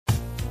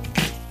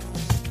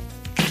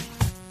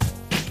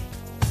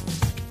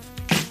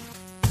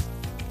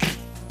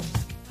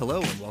Hello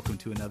and welcome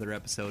to another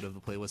episode of the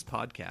Playlist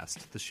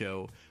Podcast, the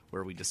show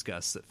where we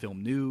discuss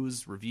film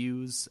news,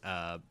 reviews,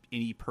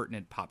 any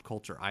pertinent pop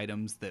culture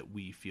items that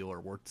we feel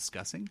are worth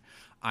discussing.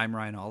 I'm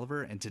Ryan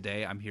Oliver, and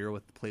today I'm here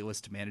with the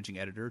Playlist Managing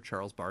Editor,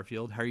 Charles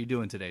Barfield. How are you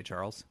doing today,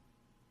 Charles?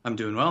 I'm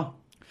doing well.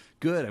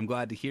 Good. I'm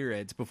glad to hear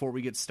it. Before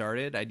we get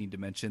started, I need to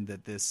mention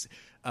that this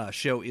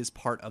show is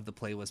part of the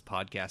Playlist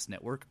Podcast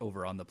Network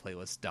over on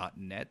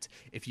theplaylist.net.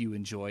 If you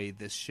enjoy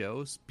this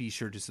show, be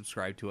sure to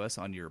subscribe to us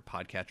on your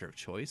podcatcher of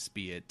choice,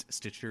 be it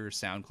Stitcher,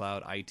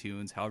 SoundCloud,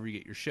 iTunes, however you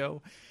get your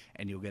show,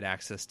 and you'll get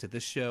access to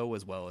this show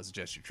as well as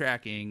Just Your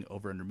Tracking,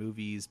 Over Under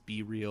Movies,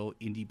 Be Real,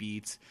 Indie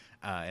Beats,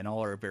 and all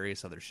our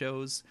various other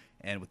shows.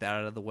 And with that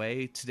out of the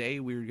way, today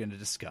we're going to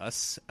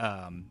discuss...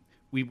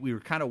 We were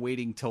kind of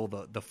waiting till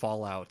the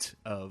fallout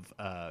of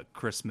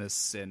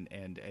Christmas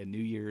and New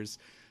Year's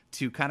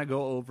to kind of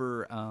go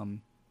over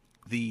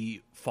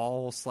the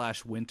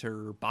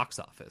fall/winter box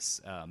office.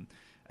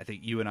 I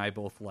think you and I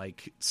both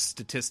like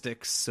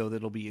statistics, so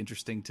that'll be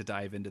interesting to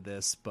dive into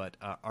this. But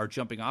our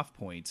jumping off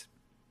point,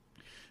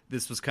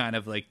 this was kind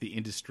of like the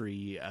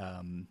industry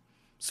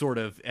sort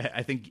of,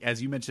 I think,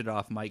 as you mentioned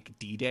off mic,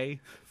 D-Day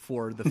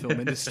for the film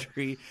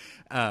industry,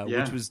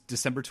 which was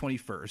December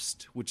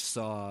 21st, which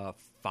saw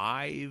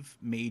 5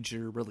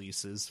 major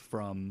releases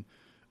from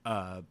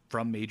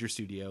major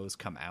studios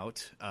come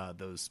out.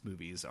 Those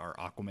movies are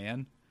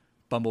Aquaman,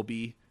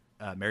 Bumblebee,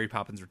 Mary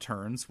Poppins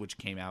Returns, which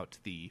came out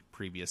the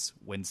previous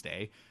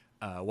Wednesday,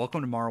 Welcome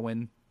to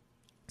Marwen,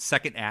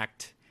 Second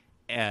Act,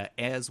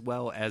 as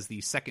well as the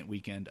second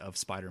weekend of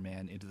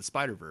Spider-Man Into the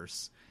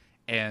Spider-Verse.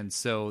 And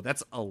so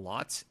that's a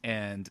lot,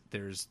 and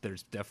there's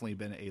definitely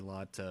been a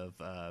lot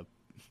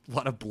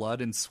of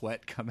blood and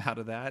sweat come out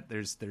of that.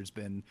 There's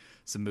been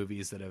some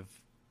movies that have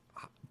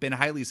been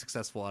highly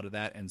successful out of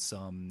that, and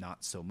some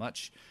not so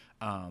much.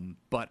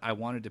 But I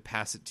wanted to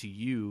pass it to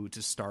you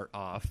to start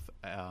off,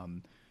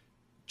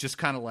 just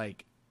kind of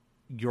like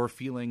your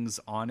feelings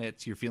on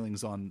it, your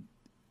feelings on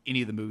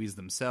any of the movies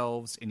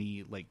themselves,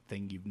 any like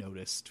thing you've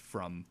noticed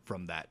from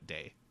that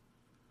day.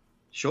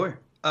 Sure.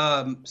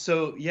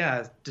 So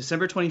yeah,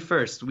 December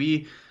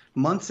 21st,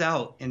 months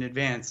out in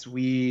advance,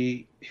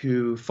 we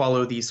who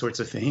follow these sorts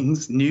of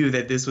things knew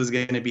that this was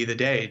going to be the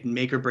day,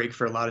 make or break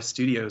for a lot of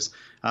studios.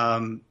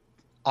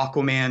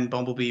 Aquaman,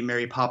 Bumblebee,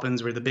 Mary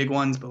Poppins were the big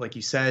ones, but like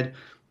you said,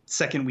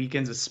 second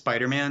weekends of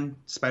Spider-Man,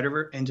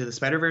 Into the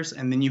Spider-Verse,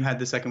 and then you had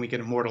the second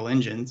weekend of Mortal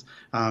Engines,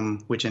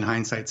 which in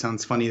hindsight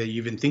sounds funny that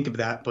you even think of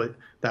that, but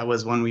that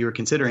was one we were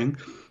considering.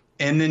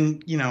 And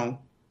then,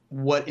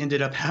 what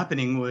ended up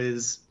happening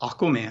was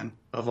Aquaman,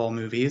 of all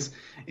movies,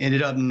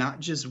 ended up not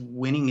just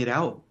winning it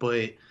out,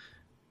 but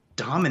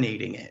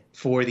dominating it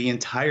for the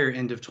entire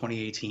end of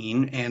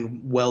 2018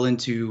 and well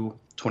into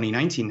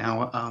 2019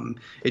 now.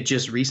 It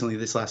just recently,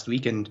 this last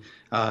weekend,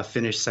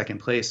 finished second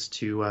place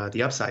to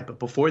The Upside. But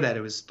before that,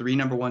 it was 3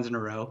 number ones in a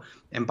row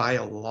and by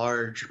a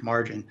large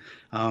margin.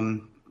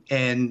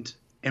 And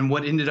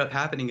what ended up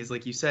happening is,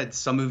 like you said,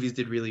 some movies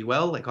did really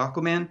well, like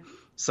Aquaman.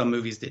 Some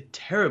movies did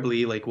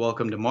terribly, like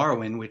Welcome to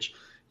Marwen, which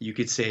you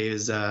could say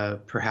is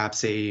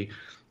perhaps a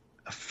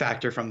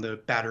factor from the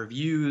bad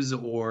reviews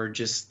or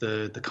just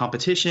the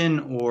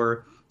competition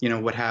or,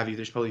 what have you.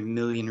 There's probably a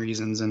million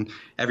reasons, and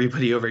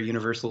everybody over at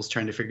Universal is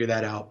trying to figure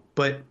that out.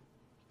 But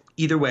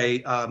either way,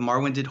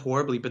 Marwen did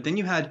horribly. But then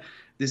you had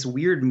this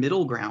weird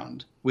middle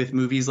ground with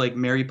movies like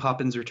Mary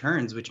Poppins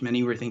Returns, which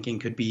many were thinking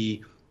could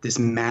be this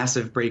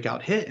massive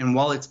breakout hit. And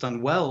while it's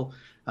done well,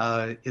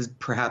 is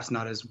perhaps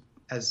not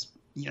as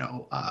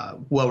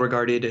well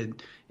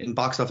regarded in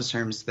box office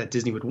terms that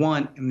Disney would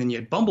want. And then you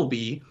had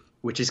Bumblebee,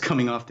 which is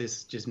coming off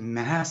this just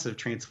massive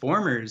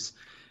Transformers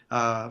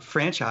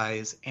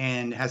franchise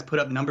and has put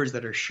up numbers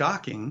that are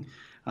shocking,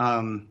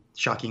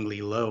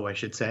 shockingly low, I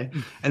should say.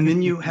 And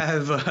then you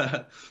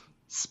have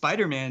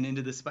Spider-Man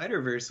Into the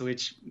Spider-Verse,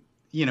 which,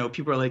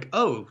 people are like,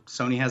 oh,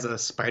 Sony has a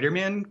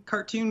Spider-Man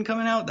cartoon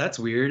coming out? That's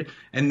weird.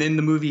 And then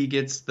the movie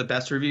gets the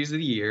best reviews of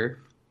the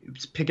year.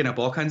 It's picking up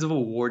all kinds of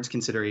awards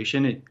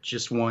consideration. It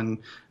just won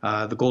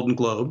the Golden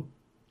Globe.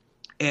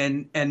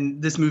 And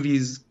this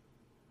movie's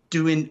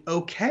doing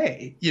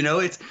okay.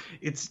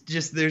 It's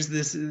just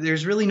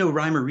there's really no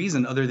rhyme or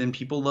reason other than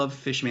people love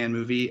Fishman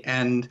movie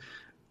and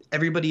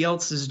everybody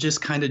else is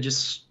just kind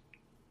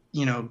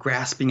of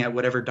grasping at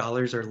whatever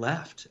dollars are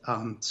left.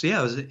 So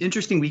yeah, it was an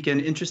interesting weekend,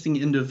 interesting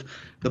end of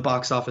the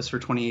box office for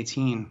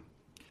 2018.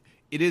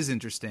 It is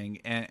interesting,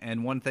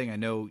 and one thing I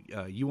know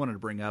you wanted to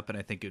bring up, and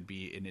I think it would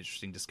be an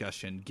interesting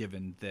discussion,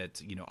 given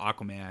that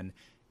Aquaman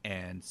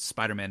and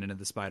Spider-Man Into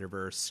the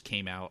Spider-Verse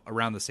came out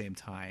around the same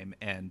time,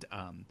 and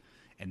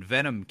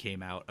Venom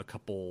came out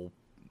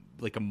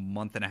a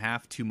month and a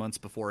half, 2 months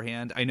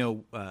beforehand. I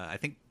know, I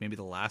think maybe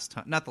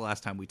not the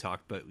last time we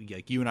talked, but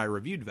like you and I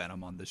reviewed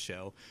Venom on this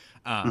show,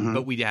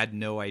 but we had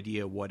no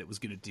idea what it was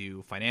going to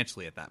do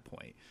financially at that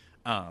point.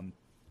 And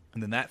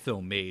then that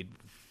film made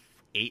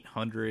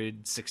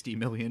 $860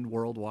 million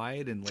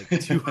worldwide and like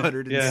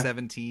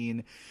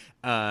 217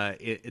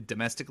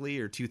 domestically,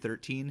 or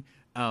 213.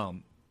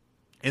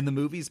 And the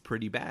movie's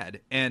pretty bad.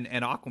 And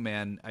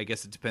Aquaman, I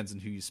guess it depends on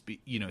who you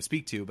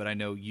speak to, but I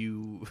know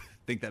you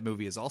think that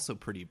movie is also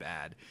pretty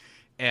bad.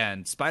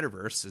 And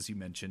Spider-Verse, as you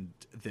mentioned,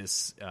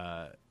 this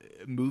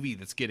movie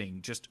that's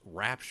getting just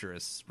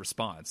rapturous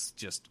response,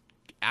 just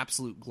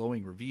absolute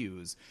glowing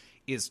reviews,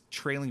 is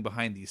trailing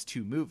behind these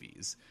two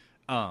movies.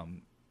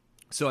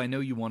 So I know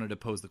you wanted to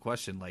pose the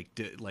question,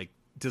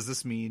 does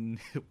this mean,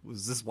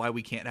 was this why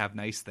we can't have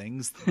nice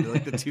things?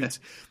 Like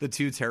the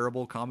two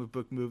terrible comic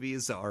book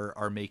movies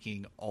are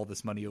making all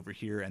this money over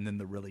here, and then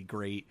the really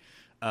great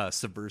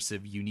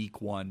subversive,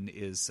 unique one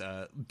is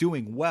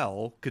doing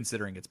well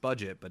considering its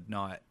budget, but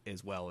not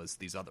as well as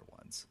these other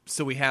ones.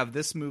 So we have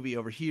this movie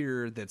over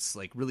here that's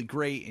like really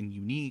great and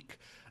unique,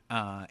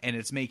 and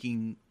it's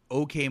making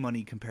okay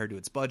money compared to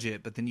its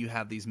budget. But then you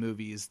have these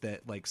movies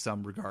that like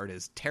some regard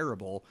as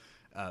terrible,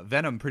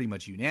 Venom pretty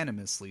much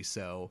unanimously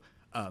so.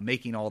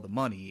 Making all the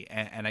money,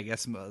 and I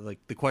guess like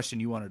the question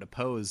you wanted to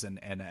pose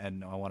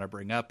and I want to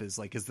bring up is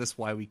like, is this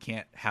why we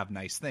can't have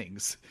nice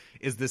things?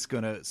 Is this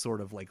going to sort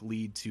of like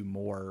lead to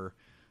more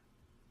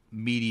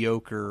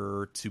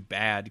mediocre to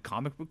bad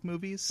comic book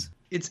movies?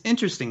 It's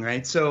interesting,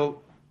 right?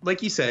 So,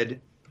 like you said,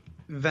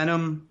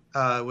 Venom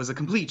was a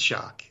complete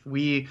shock.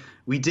 We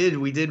did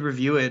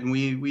review it, and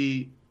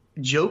we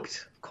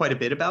joked quite a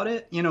bit about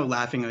it,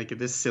 laughing like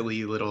this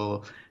silly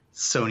little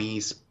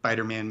Sony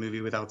Spider-Man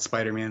movie without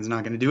Spider-Man's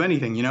not going to do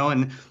anything,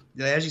 and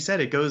as you said,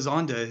 it goes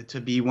on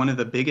to be one of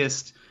the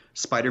biggest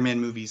Spider-Man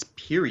movies,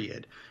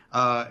 period.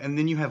 And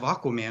then you have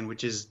Aquaman,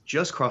 which has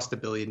just crossed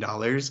 $1 billion,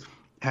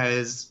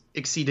 has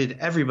exceeded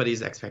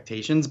everybody's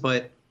expectations,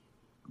 but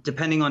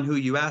depending on who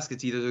you ask,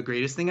 it's either the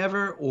greatest thing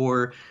ever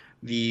or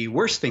the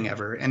worst thing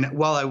ever. And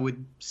while I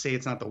would say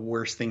it's not the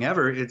worst thing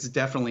ever, it's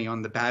definitely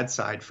on the bad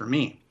side for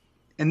me.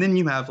 And then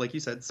you have, like you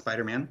said,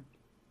 Spider-Man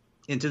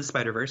Into the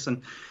Spider-Verse,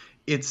 and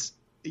it's,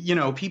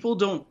 people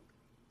don't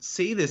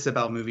say this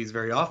about movies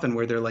very often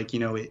where they're like,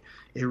 it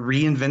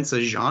reinvents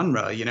a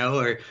genre,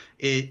 or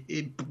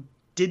it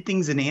did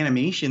things in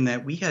animation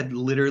that we had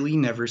literally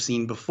never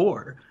seen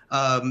before.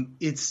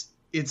 It's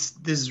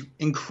this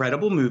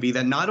incredible movie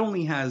that not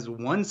only has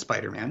one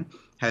Spider-Man,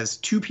 has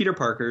two Peter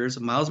Parkers,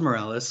 Miles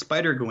Morales,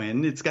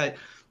 Spider-Gwen. It's got,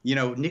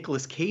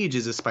 Nicolas Cage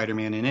is a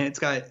Spider-Man in it. It's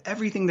got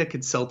everything that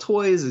could sell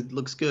toys. It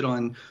looks good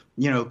on,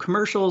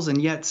 commercials, and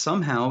yet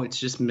somehow it's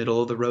just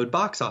middle of the road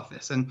box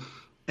office.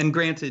 And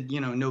granted,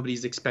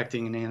 nobody's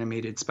expecting an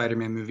animated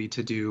Spider-Man movie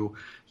to do,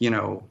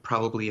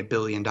 probably $1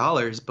 billion.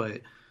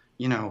 But,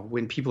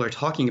 when people are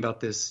talking about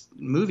this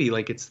movie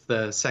like it's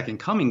the second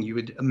coming, you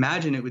would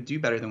imagine it would do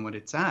better than what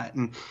it's at.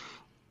 And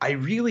I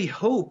really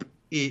hope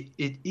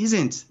it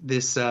isn't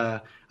this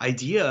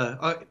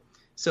idea.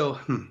 So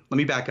let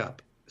me back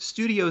up.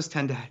 Studios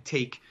tend to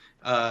take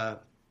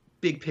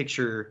big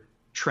picture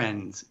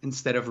trends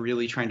instead of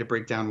really trying to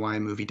break down why a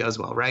movie does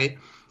well, right?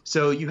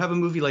 So you have a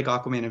movie like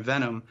Aquaman and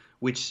Venom,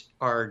 which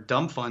are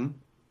dumb fun.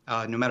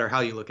 No matter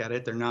how you look at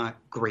it, they're not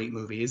great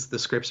movies. The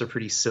scripts are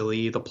pretty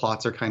silly. The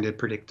plots are kind of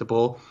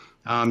predictable.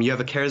 You have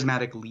a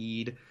charismatic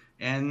lead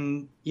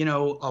and,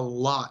 a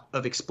lot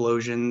of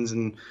explosions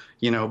and,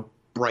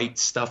 bright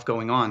stuff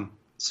going on.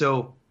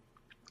 So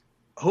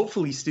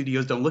hopefully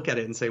studios don't look at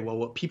it and say, well,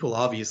 what people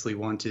obviously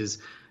want is,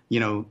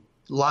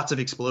 lots of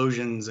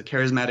explosions, a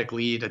charismatic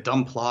lead, a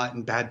dumb plot,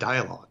 and bad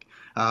dialogue.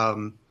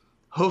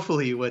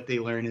 Hopefully what they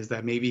learn is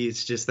that maybe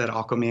it's just that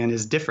Aquaman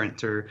is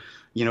different, or,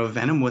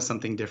 Venom was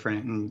something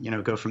different,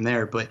 and, go from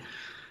there. But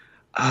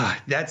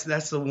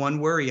that's the one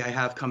worry I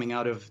have coming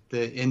out of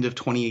the end of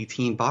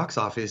 2018 box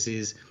office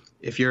is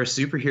if you're a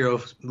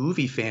superhero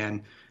movie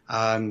fan,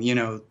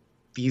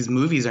 these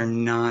movies are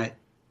not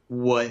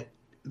what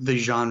the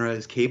genre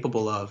is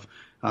capable of.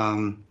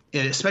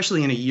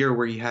 Especially in a year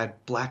where you had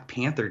Black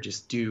Panther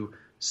just do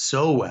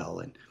so well,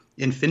 and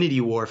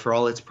Infinity War, for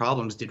all its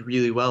problems, did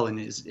really well and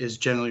is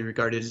generally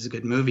regarded as a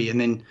good movie. And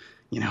then,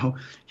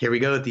 here we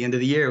go at the end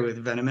of the year with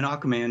Venom and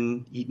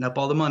Aquaman eating up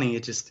all the money.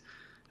 It just,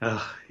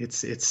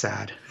 it's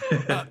sad.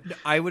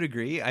 I would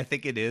agree. I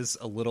think it is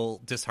a little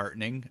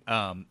disheartening,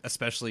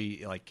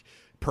 especially like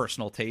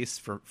personal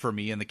taste for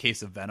me in the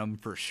case of Venom,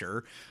 for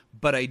sure.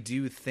 But I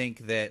do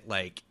think that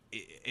like,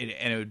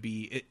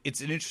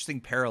 it's an interesting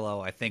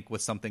parallel, I think,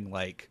 with something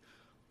like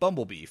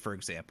Bumblebee, for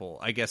example,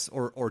 I guess,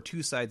 or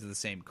two sides of the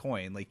same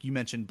coin. Like you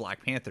mentioned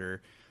Black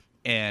Panther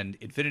and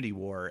Infinity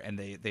War, and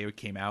they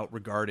came out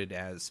regarded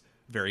as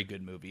very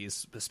good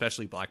movies,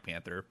 especially Black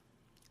Panther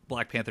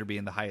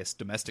being the highest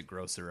domestic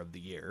grosser of the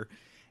year.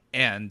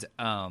 And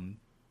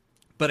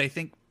but I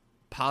think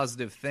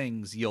positive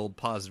things yield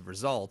positive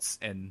results,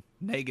 and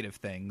negative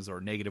things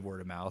or negative word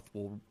of mouth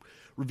will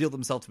reveal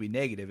themselves to be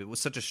negative. It was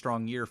such a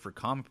strong year for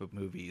comic book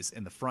movies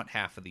in the front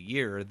half of the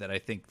year that I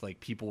think like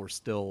people were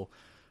still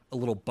a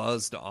little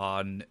buzzed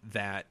on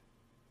that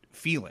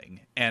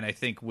feeling. And I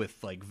think with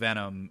like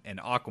Venom and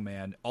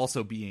Aquaman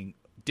also being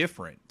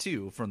different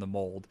too from the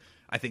mold,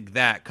 I think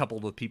that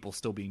coupled with people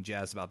still being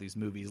jazzed about these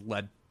movies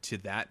led to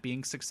that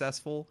being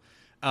successful.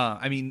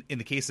 I mean, in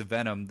the case of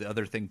Venom, the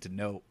other thing to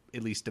note,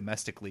 at least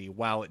domestically,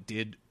 while it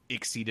did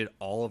exceeded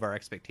all of our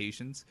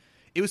expectations.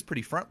 It was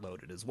pretty front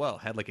loaded as well.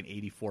 Had like an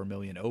 84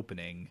 million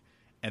opening,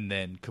 and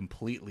then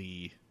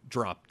completely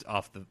dropped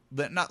off the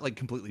not like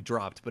completely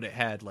dropped, but it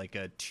had like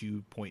a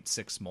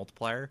 2.6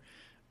 multiplier.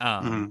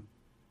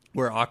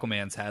 Where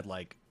Aquaman's had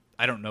like,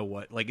 I don't know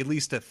what, like at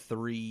least a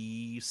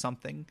 3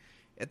 something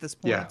at this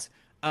point.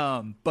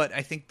 Yeah. But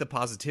I think the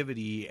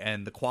positivity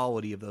and the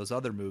quality of those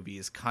other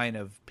movies kind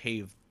of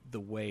paved the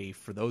way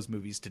for those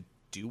movies to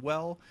do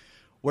well.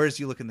 Whereas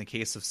you look in the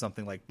case of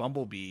something like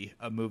Bumblebee,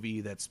 a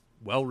movie that's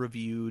well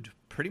reviewed,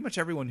 pretty much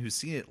everyone who's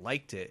seen it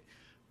liked it,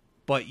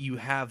 but you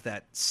have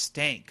that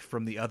stank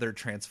from the other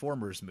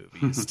Transformers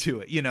movies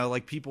to it. You know,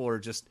 like people are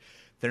just,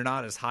 they're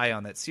not as high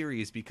on that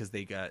series because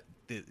they got,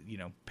 you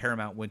know,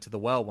 Paramount went to the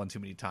well one too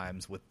many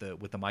times with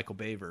the Michael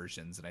Bay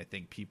versions, and I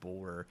think people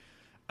were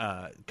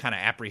kind of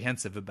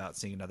apprehensive about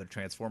seeing another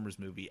Transformers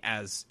movie,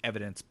 as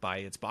evidenced by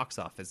its box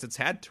office. It's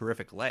had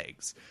terrific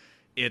legs.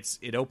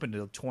 It opened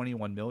to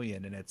 21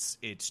 million, and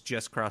it's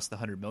just crossed the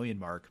 100 million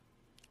mark.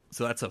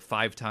 So that's a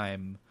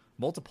 5-time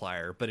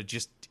multiplier, but it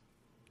just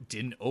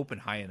didn't open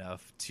high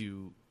enough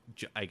to,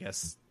 I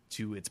guess,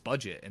 to its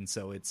budget, and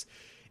so it's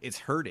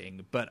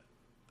hurting. But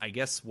I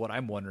guess what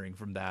I'm wondering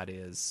from that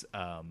is,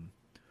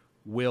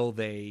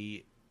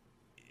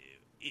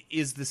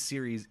 is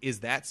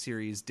that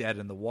series dead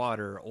in the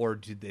water, or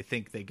did they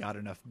think they got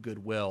enough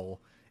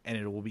goodwill and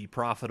it will be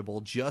profitable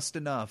just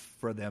enough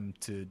for them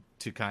to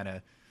kind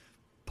of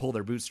pull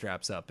their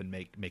bootstraps up and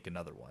make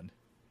another one?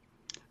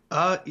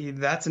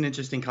 That's an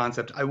interesting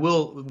concept. I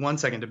will, 1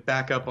 second, to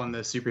back up on the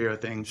superhero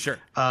thing. Sure.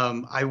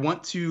 I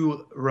want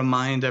to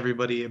remind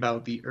everybody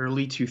about the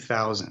early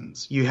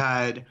 2000s. You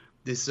had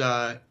this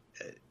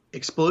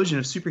explosion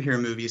of superhero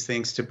movies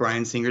thanks to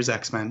Bryan Singer's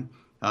X-Men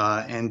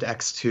and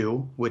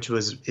X2, which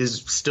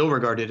is still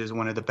regarded as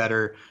one of the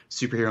better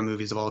superhero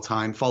movies of all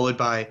time, followed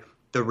by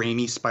the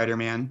Raimi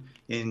Spider-Man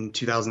in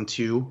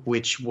 2002,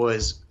 which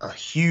was a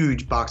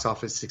huge box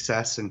office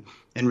success and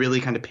really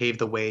kind of paved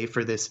the way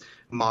for this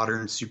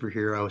modern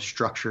superhero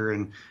structure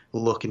and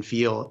look and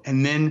feel.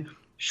 And then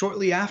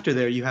shortly after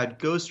there, you had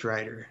Ghost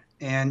Rider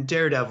and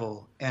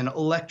Daredevil and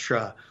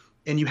Elektra,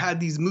 and you had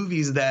these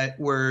movies that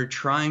were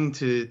trying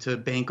to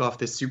bank off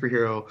this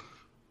superhero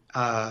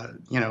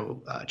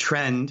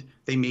trend.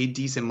 They made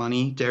decent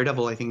money.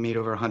 Daredevil, I think, made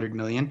over 100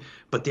 million,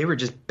 but they were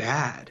just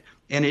bad.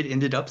 And it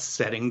ended up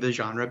setting the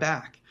genre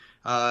back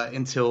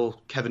until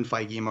Kevin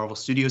Feige and Marvel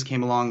Studios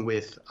came along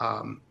with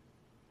Iron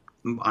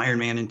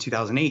Man in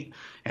 2008.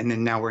 And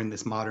then now we're in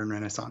this modern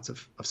renaissance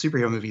of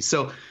superhero movies.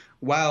 So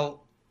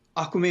while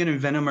Aquaman and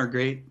Venom are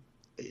great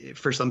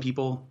for some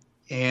people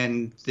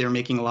and they're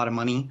making a lot of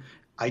money,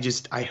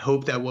 I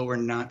hope that what we're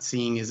not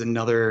seeing is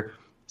another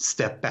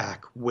step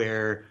back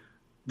where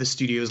the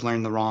studios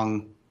learn the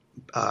wrong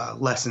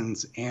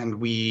lessons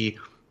and we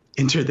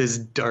enter this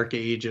dark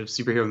age of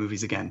superhero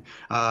movies again.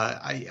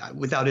 I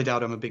without a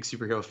doubt, I'm a big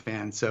superhero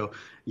fan. So,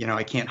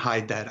 I can't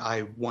hide that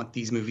I want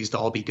these movies to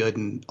all be good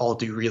and all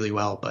do really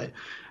well. But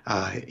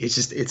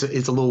it's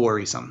a little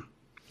worrisome.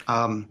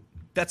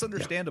 That's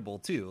understandable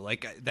too.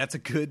 Like that's a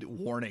good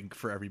warning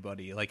for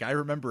everybody. Like I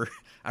remember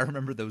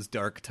those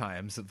dark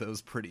times of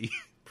those pretty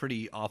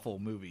awful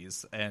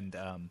movies. And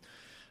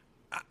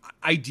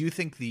I do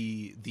think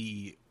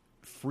the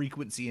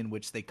frequency in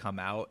which they come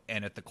out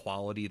and at the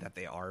quality that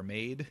they are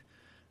made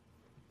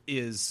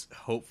is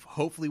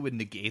hopefully would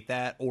negate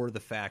that, or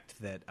the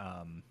fact that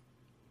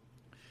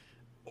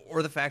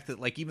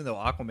like even though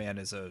Aquaman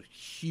is a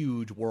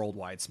huge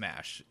worldwide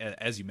smash,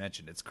 as you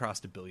mentioned, it's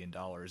crossed $1 billion,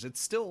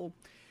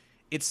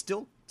 it's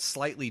still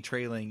slightly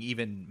trailing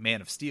even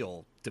Man of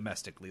Steel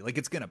domestically. Like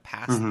it's going to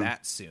pass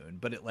that soon,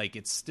 but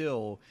it's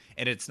still,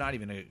 and it's not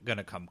even going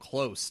to come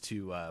close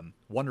to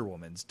Wonder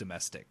Woman's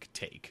domestic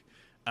take.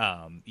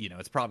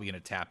 It's probably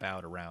going to tap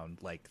out around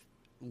like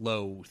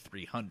low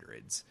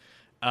 300s.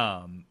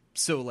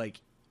 So like,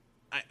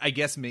 I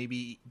guess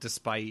maybe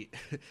despite,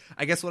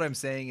 I guess what I'm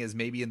saying is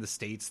maybe in the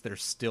States,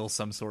 there's still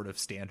some sort of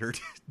standard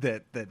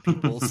that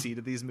people see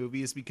to these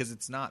movies, because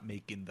it's not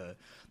making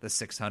the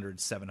 600,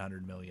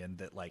 700 million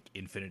that like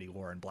Infinity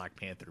War and Black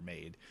Panther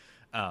made.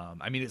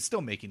 I mean, it's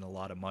still making a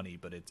lot of money,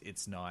 but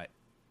it's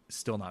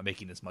still not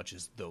making as much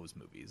as those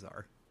movies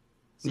are.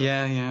 So.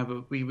 Yeah,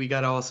 but we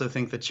got to also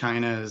think that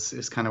China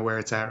is kind of where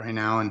it's at right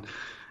now,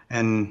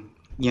 and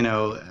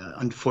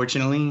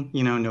unfortunately,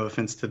 no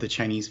offense to the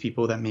Chinese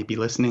people that may be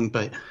listening,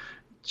 but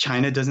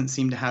China doesn't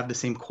seem to have the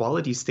same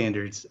quality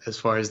standards as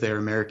far as their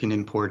American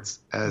imports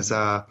as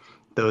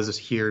those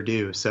here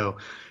do. So,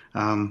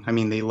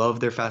 they love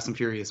their Fast and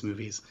Furious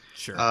movies.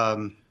 Sure.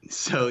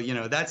 So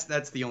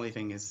that's the only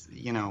thing is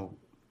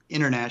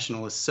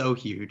international is so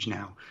huge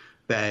now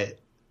that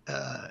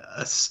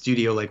a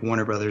studio like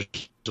Warner Brothers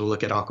will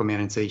look at Aquaman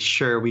and say,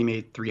 sure, we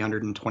made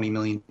 320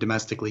 million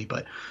domestically,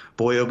 but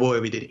boy, oh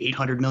boy, we did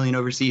 800 million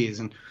overseas.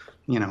 And,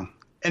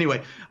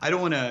 anyway, I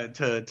don't want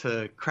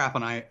to crap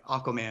on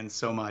Aquaman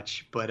so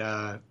much,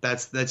 but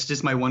that's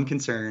just my one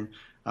concern.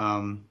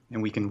 And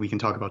we can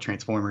talk about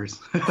Transformers.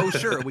 Oh,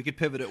 sure. We could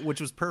pivot it, which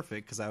was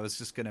perfect, because I was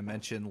just going to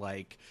mention,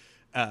 like,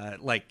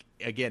 like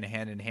again,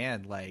 hand in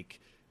hand, like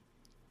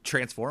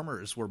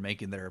Transformers were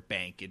making their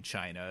bank in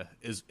China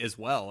as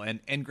well,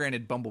 and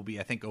granted, Bumblebee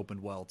I think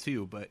opened well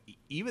too, but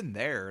even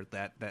there,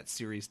 that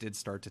series did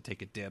start to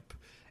take a dip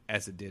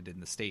as it did in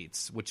the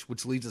States,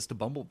 which leads us to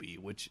Bumblebee,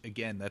 which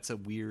again, that's a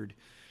weird.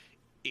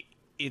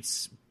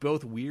 It's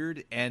both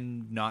weird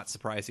and not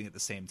surprising at the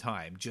same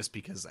time, just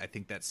because I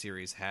think that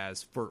series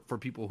has for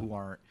people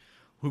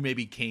who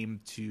maybe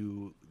came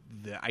to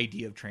the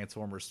idea of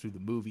Transformers through the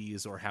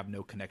movies or have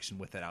no connection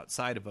with it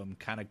outside of them,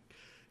 kind of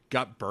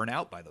got burnt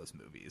out by those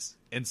movies.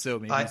 And so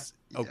maybe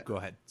go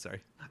ahead, sorry.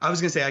 I was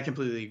gonna say I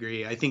completely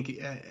agree. I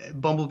think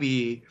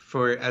Bumblebee,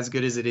 for as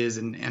good as it is,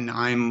 and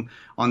I'm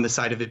on the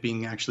side of it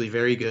being actually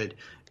very good,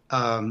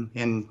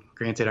 and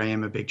granted I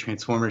am a big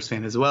Transformers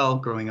fan as well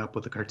growing up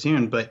with the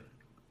cartoon, but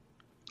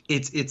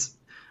it's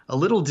a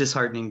little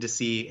disheartening to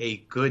see a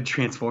good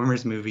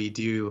Transformers movie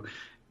do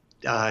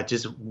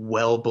just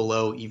well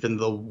below even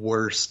the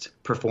worst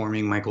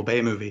performing Michael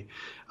Bay movie.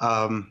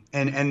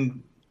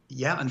 And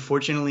yeah,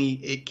 unfortunately,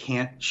 it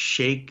can't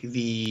shake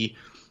the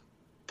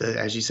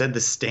as you said, the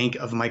stank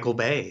of Michael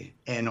Bay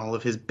and all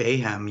of his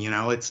Bayhem. You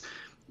know, it's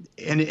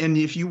and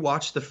if you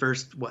watch the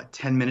first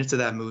 10 minutes of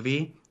that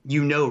movie,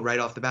 you know right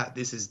off the bat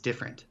this is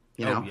different.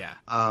 You know,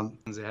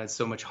 it has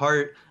so much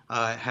heart.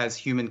 It has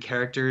human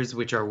characters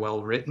which are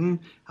well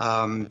written,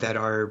 that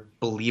are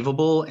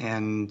believable,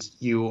 and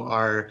you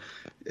are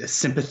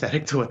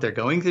sympathetic to what they're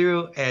going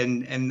through,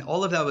 and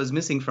all of that was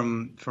missing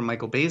from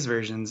Michael Bay's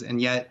versions, and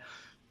yet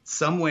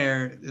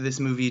somewhere this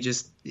movie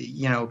just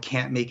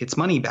can't make its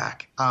money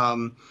back.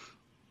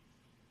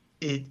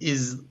 It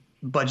is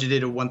budgeted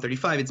at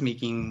 135. It's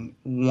making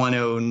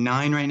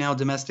 109 right now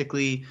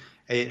domestically.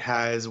 It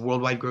has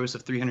worldwide gross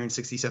of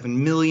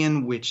 367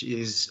 million, which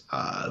is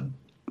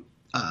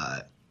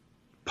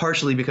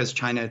partially because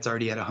China, it's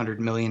already at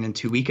 100 million in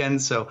 2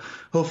 weekends. So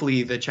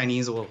hopefully the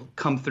Chinese will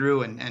come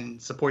through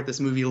and support this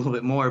movie a little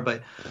bit more.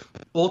 But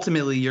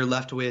ultimately, you're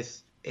left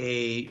with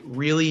a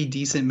really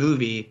decent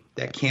movie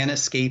that can't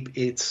escape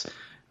its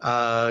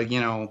five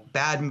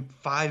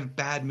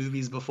bad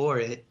movies before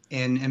it,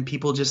 and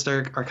people just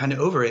are kind of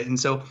over it. And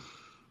so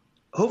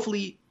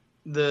hopefully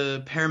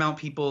the Paramount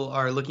people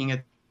are looking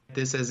at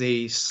this as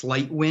a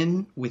slight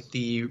win with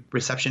the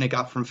reception it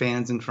got from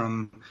fans and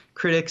from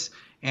critics,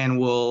 and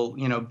will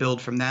build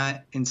from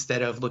that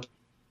instead of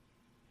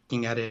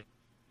looking at it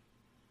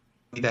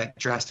that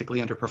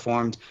drastically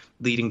underperformed,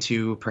 leading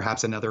to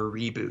perhaps another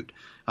reboot,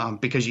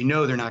 because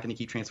they're not going to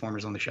keep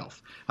Transformers on the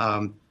shelf.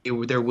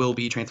 There will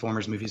be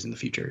Transformers movies in the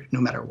future, no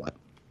matter what.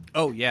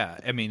 Oh yeah,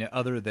 I mean,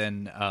 other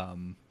than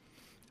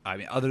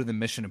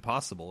Mission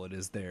Impossible, it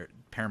is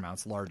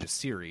Paramount's largest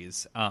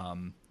series.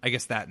 I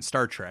guess that and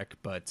Star Trek,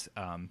 but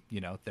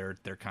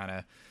they're kind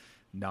of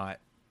not,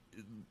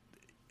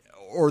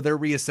 or they're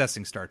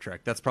reassessing Star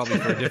Trek. That's probably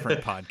for a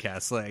different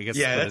podcast. I guess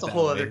that's a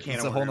whole other can.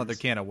 It's a whole other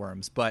can of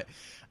worms. But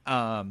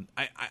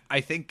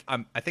I think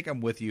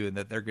I'm with you in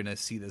that they're going to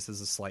see this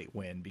as a slight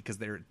win, because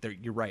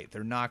you're right.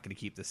 They're not going to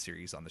keep this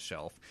series on the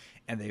shelf,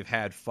 and they've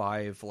had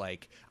 5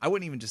 I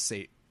wouldn't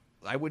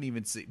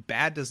even say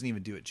bad doesn't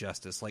even do it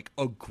justice. Like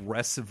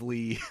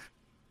aggressively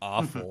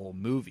awful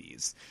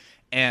movies,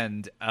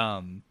 and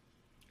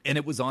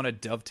it was on a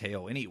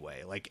dovetail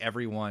anyway. Like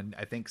everyone,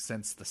 I think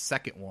since the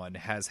second one,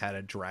 has had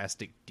a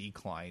drastic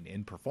decline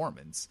in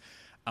performance.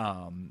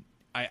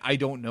 I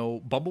don't know.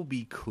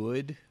 Bumblebee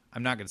could.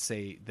 I'm not going to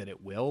say that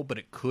it will, but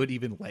it could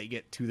even leg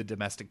it to the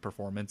domestic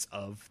performance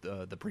of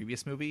the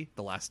previous movie,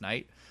 The Last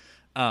Knight.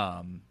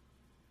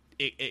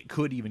 It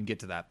could even get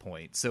to that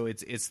point. So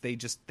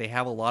they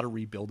have a lot of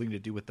rebuilding to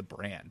do with the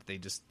brand.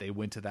 They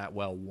went to that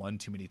well one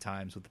too many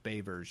times with the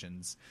Bay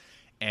versions,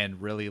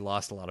 and really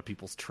lost a lot of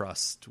people's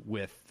trust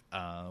with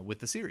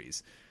the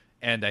series.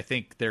 And I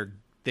think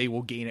they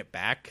will gain it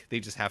back. They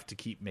just have to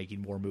keep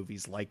making more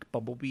movies like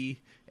Bumblebee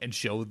and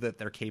show that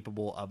they're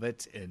capable of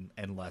it,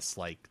 and less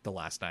like The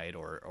Last Knight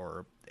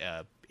or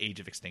Age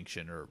of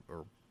Extinction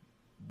or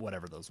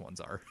whatever those ones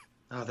are.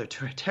 Oh, they're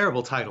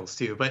terrible titles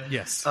too. But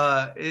yes,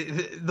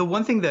 the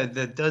one thing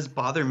that does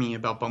bother me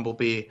about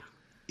Bumblebee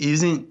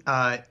isn't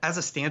as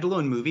a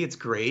standalone movie, it's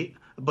great,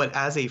 but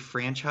as a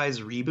franchise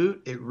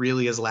reboot, it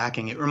really is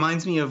lacking. It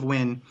reminds me of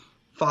when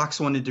Fox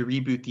wanted to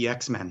reboot the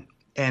X-Men,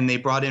 and they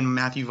brought in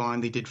Matthew Vaughn.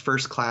 They did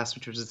First Class,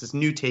 which was this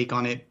new take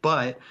on it,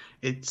 but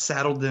it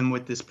saddled them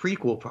with this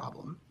prequel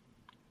problem.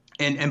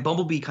 And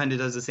Bumblebee kind of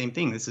does the same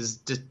thing. This is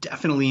just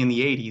definitely in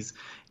the 80s.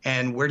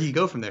 And where do you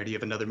go from there? Do you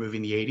have another movie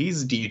in the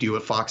 80s? Do you do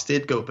what Fox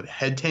did, go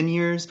ahead 10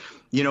 years?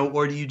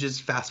 Or do you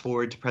just fast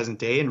forward to present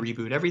day and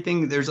reboot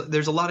everything? There's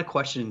a lot of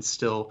questions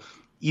still,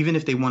 even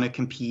if they want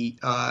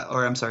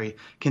to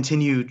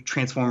continue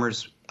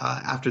Transformers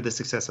after the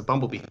success of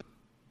Bumblebee.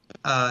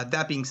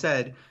 That being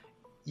said,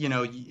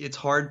 it's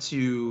hard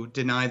to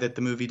deny that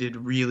the movie did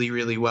really,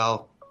 really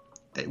well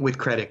with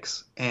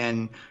critics,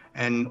 and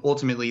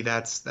ultimately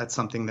that's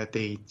something that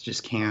they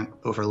just can't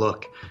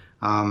overlook.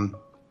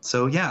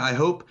 So yeah, I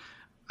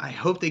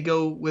hope they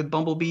go with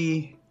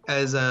Bumblebee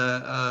as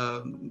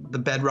the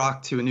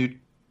bedrock to a new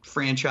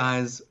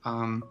franchise.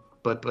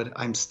 but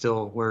I'm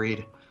still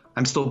worried.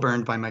 I'm still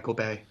burned by Michael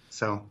Bay,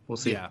 so we'll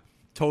see. Yeah,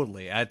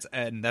 totally.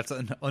 And that's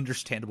an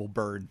understandable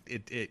burn.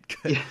 Yeah,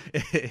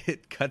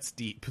 It cuts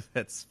deep.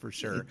 That's for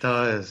sure. it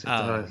does. It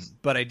does.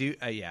 But I do.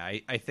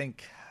 I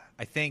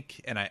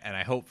think, and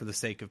I hope for the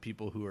sake of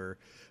people who are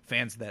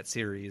fans of that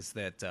series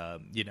that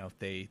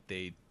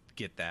they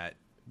get that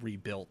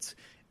rebuilt.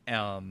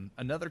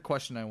 Another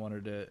question I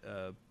wanted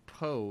to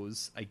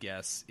pose, I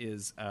guess,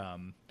 is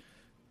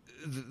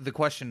the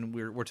question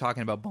we're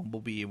talking about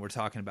Bumblebee and we're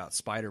talking about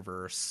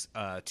Spider-Verse,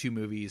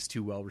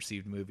 two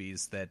well-received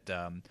movies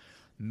that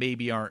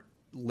maybe aren't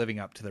living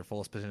up to their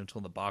fullest potential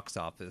in the box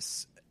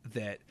office,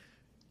 that,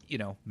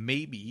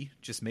 maybe,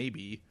 just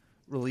maybe,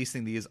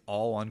 releasing these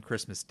all on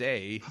Christmas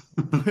Day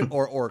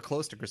or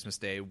close to Christmas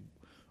Day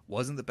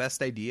wasn't the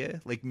best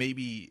idea. Like,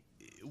 maybe,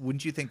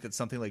 wouldn't you think that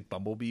something like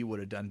Bumblebee would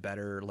have done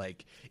better,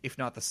 like, if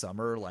not the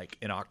summer, like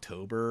in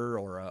October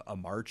or a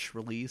March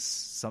release,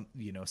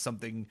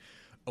 something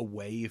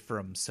away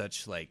from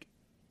such like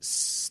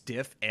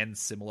stiff and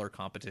similar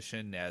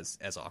competition as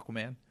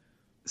Aquaman?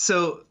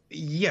 So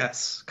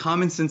yes,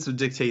 common sense would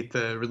dictate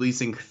the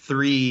releasing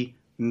 3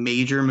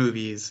 major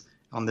movies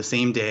on the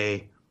same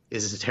day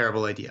is a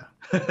terrible idea,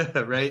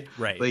 right?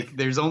 Right. Like,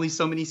 there's only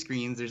so many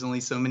screens, there's only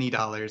so many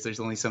dollars,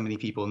 there's only so many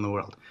people in the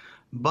world.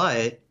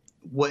 But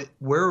what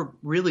we're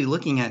really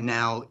looking at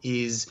now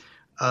is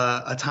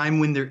a time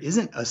when there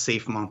isn't a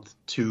safe month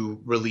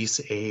to release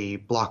a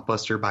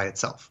blockbuster by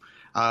itself.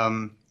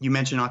 You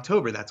mentioned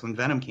October, that's when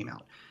Venom came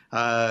out.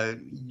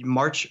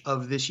 March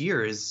of this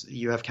year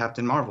you have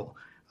Captain Marvel.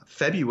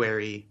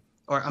 February,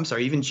 or I'm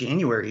sorry, even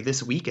January,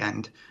 this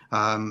weekend,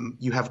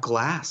 you have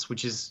Glass,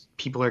 which is,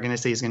 people are going to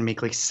say is going to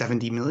make like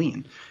 70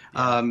 million.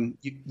 Yeah.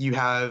 You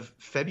have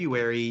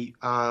February,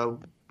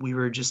 we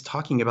were just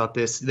talking about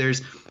this.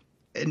 There's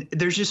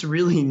just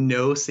really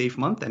no safe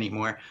month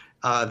anymore.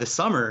 The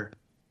summer,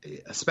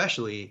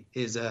 especially,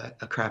 is a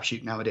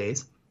crapshoot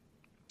nowadays.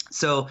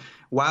 So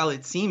while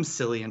it seems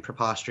silly and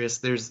preposterous,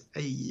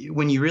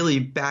 when you really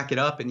back it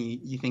up and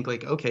you think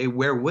like, okay,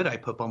 where would I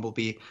put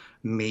Bumblebee?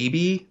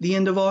 Maybe the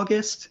end of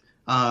August.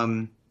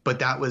 But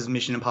that was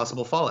Mission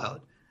Impossible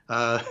Fallout.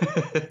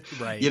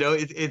 Right.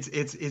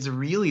 It's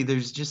really,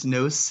 there's just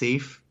no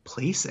safe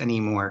place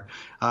anymore.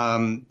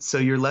 So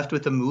you're left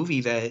with a movie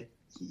that,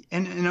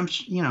 and I'm,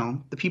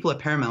 the people at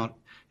Paramount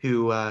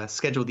who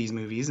schedule these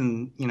movies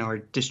and, are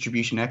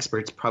distribution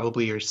experts,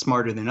 probably are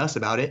smarter than us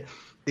about it.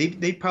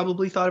 They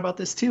probably thought about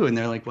this too, and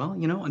they're like, well,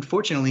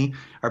 unfortunately,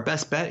 our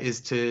best bet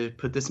is to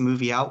put this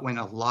movie out when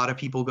a lot of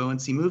people go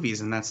and see movies,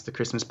 and that's the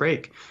Christmas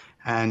break.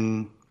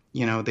 And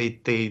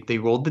they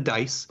rolled the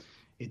dice.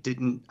 It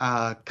didn't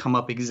come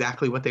up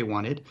exactly what they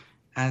wanted,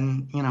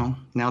 and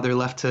now they're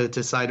left to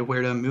decide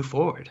where to move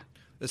forward.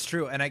 That's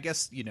true, and I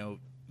guess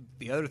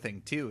the other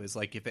thing too is,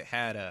 like, if it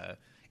had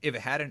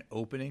an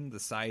opening the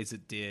size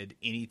it did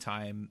any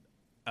time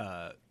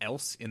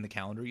else in the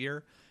calendar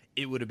year,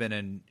 it would have been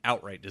an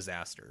outright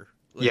disaster.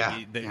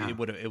 Like, it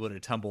would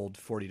have tumbled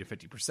 40 to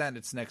 50%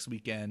 its next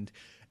weekend.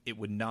 It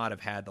would not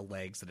have had the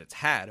legs that it's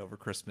had over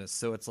Christmas.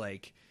 So it's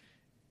like,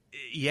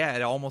 yeah,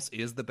 it almost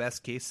is the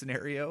best case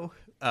scenario.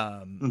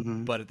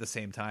 But at the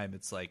same time,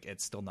 it's like,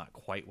 it's still not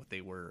quite what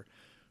they were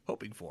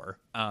hoping for.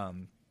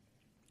 And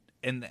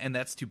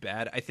that's too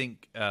bad. I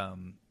think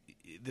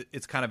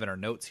it's kind of in our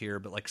notes here,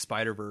 but like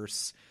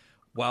Spider-Verse,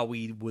 while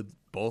we would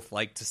both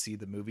like to see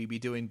the movie be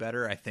doing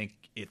better, I think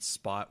its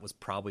spot was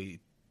probably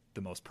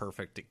the most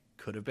perfect it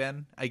could have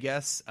been, I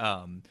guess,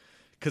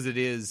 because it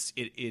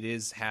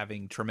is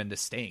having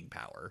tremendous staying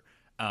power.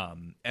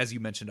 As you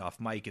mentioned off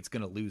mic, it's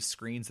going to lose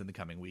screens in the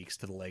coming weeks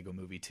to the Lego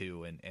Movie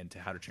 2 and to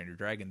How to Train Your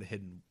Dragon: The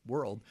Hidden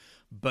World,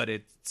 but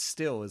it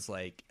still is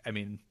like, I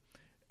mean,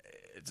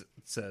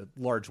 it's a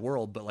large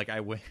world, but like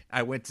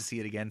I went to see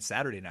it again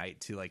Saturday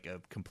night to like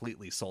a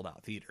completely sold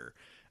out theater.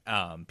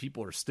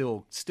 People are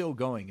still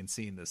going and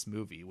seeing this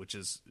movie, which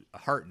is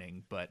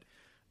heartening. But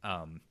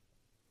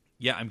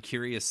yeah, I'm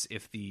curious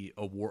if the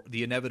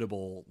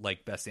inevitable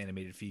like Best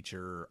Animated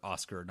Feature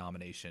Oscar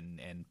nomination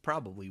and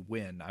probably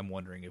win, I'm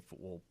wondering if it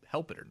will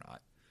help it or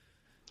not.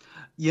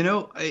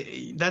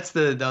 That's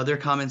the other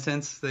common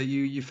sense that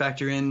you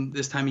factor in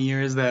this time of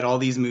year, is that all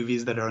these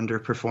movies that are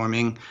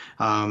underperforming,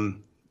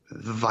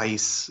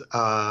 Vice,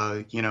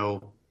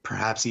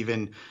 perhaps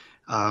even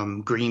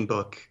Green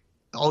Book,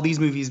 all these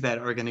movies that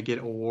are going to get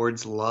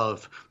awards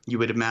love, you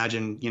would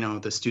imagine,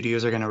 the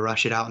studios are going to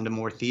rush it out into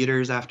more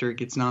theaters after it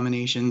gets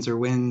nominations or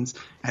wins.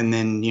 And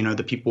then,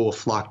 the people will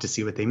flock to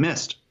see what they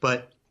missed.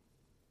 But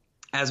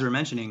as we're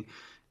mentioning,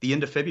 the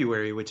end of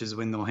February, which is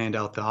when they'll hand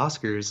out the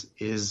Oscars,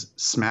 is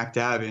smack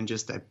dab in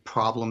just a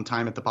problem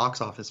time at the box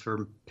office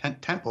for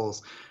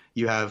tentpoles.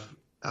 You'll have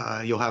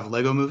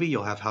Lego Movie,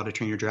 you'll have How to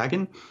Train Your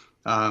Dragon.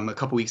 A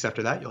couple weeks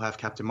after that, you'll have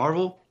Captain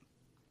Marvel.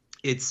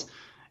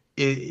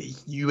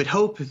 You would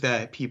hope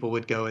that people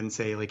would go and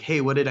say like,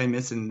 hey, what did I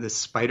miss in this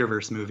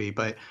Spider-Verse movie?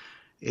 But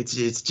it's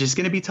just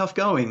going to be tough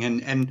going.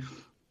 And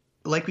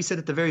like we said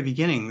at the very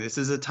beginning, this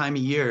is a time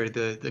of year,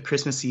 the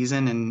Christmas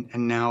season,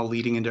 and now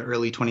leading into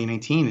early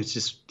 2019. It's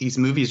just these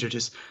movies are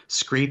just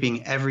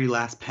scraping every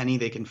last penny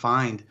they can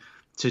find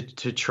to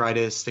try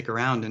to stick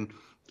around. And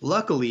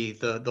luckily,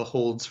 the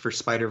holds for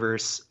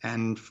Spider-Verse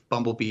and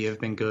Bumblebee have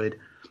been good,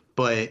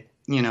 but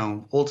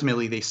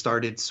ultimately they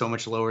started so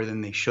much lower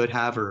than they should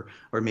have, or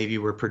maybe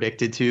were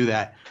predicted to,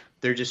 that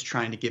they're just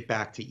trying to get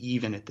back to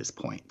even at this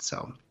point.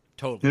 So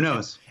Totally. who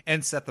knows?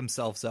 And set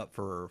themselves up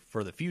for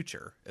the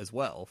future as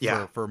well.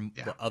 For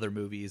other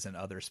movies and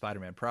other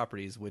Spider-Man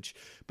properties, which,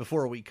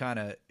 before we kind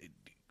of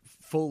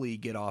fully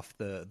get off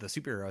the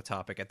superhero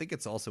topic, I think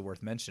it's also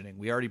worth mentioning.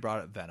 We already brought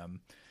up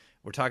Venom.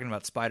 We're talking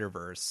about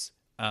Spider-Verse.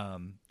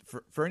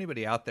 For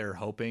anybody out there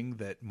hoping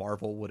that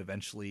Marvel would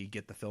eventually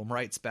get the film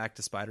rights back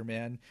to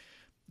Spider-Man,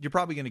 you're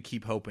probably going to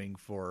keep hoping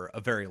for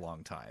a very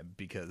long time,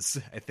 because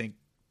I think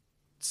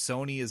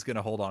Sony is going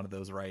to hold on to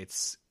those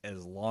rights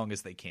as long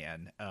as they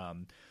can,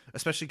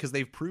 especially because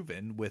they've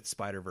proven with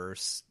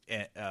Spider-Verse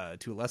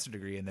to a lesser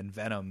degree, and then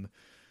Venom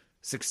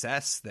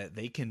success, that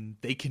they can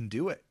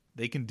do it.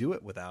 They can do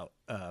it without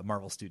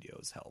Marvel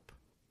Studios' help.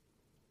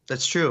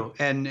 That's true,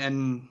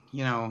 and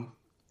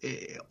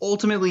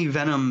ultimately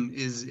Venom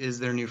is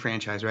their new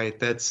franchise, right?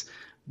 That's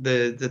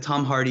the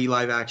Tom Hardy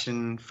live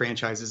action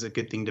franchise is a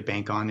good thing to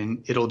bank on,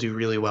 and it'll do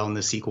really well in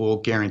the sequel,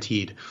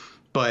 guaranteed.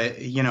 But,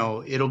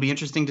 it'll be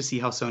interesting to see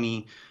how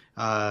Sony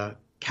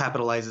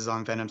capitalizes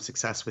on Venom's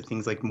success with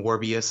things like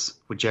Morbius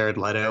with Jared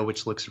Leto,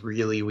 which looks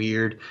really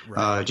weird,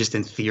 right. Just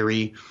in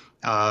theory.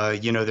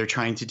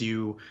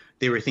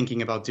 They were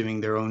thinking about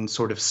doing their own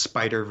sort of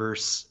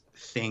Spider-Verse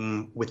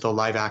thing with the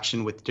live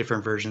action with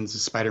different versions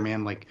of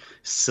Spider-Man, like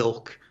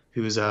Silk,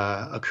 who's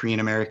a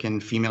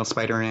Korean-American female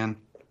Spider-Man.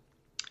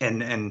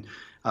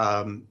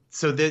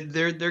 So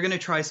they're going to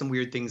try some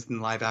weird things in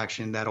live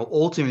action that'll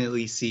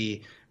ultimately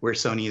see where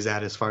Sony is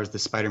at as far as the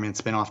Spider-Man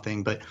spinoff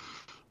thing. But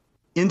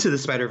Into the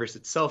Spider-Verse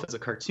itself as a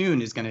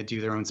cartoon is going to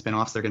do their own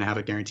spinoffs. They're going to have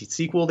a guaranteed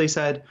sequel, they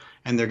said,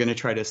 and they're going to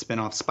try to spin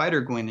off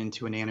Spider-Gwen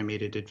into an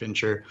animated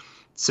adventure.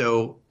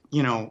 So,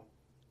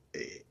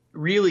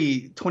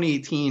 really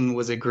 2018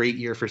 was a great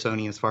year for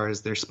Sony as far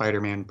as their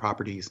Spider-Man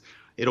properties.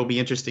 It'll be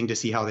interesting to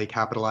see how they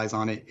capitalize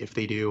on it, if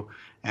they do,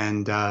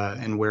 and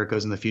where it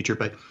goes in the future.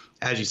 But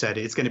as you said,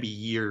 it's going to be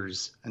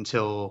years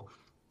until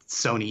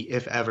Sony,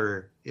 if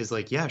ever, is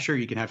like, yeah, sure,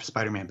 you can have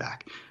Spider-Man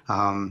back.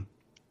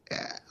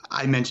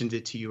 I mentioned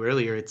it to you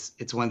earlier.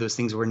 It's one of those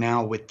things where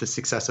now, with the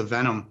success of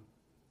Venom,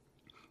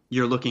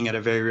 you're looking at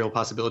a very real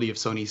possibility of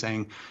Sony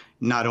saying,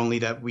 not only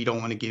that we don't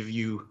want to give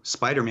you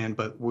Spider-Man,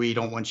 but we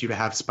don't want you to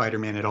have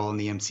Spider-Man at all in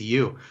the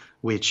MCU,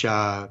 which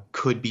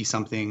could be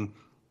something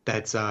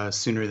that's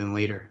sooner than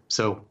later.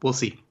 So we'll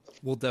see.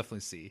 We'll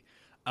definitely see.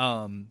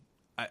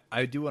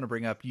 I do want to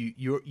bring up,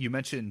 you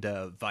mentioned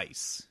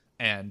Vice,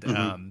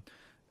 and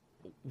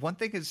one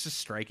thing is just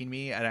striking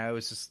me, and I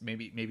was just,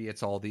 maybe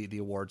it's all the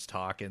awards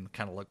talk and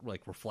kind of look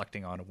like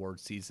reflecting on award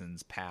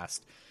seasons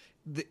past,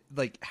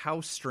 like how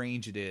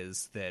strange it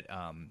is that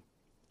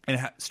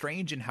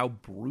and how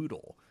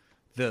brutal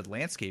the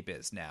landscape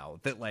is now,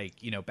 that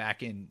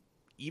back in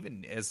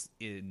as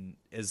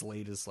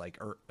late as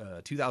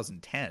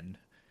 2010,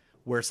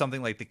 where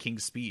something like The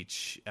King's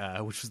Speech,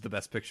 which was the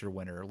Best Picture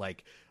winner,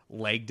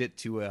 legged it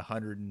to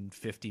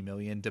 $150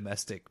 million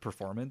domestic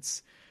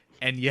performance.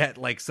 And yet,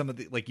 some of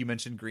the, you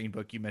mentioned Green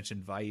Book, you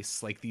mentioned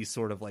Vice, these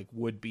sort of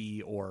would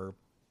be, or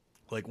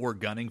we're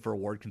gunning for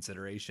award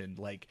consideration,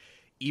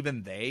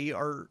 even they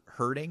are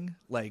hurting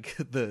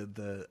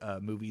the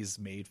movies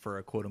made for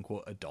a quote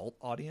unquote adult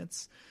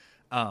audience.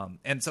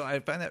 And so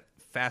I find that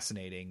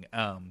fascinating.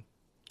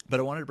 But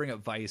I wanted to bring up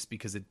Vice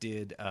because it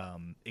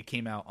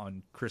came out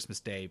on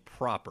Christmas Day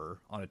proper,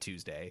 on a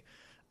Tuesday.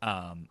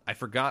 I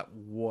forgot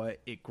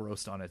what it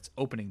grossed on its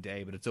opening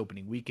day, but its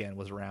opening weekend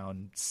was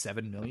around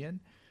 $7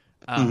 million.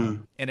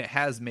 And it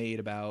has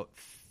made about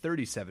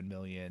 $37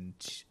 million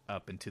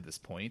up into this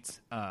point,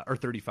 or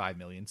 $35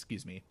 million,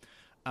 excuse me.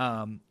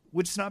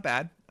 Which is not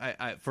bad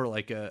for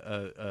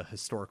a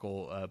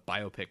historical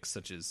biopic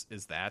such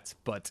as that.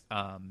 But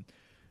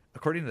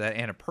according to that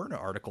Annapurna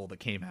article that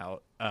came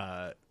out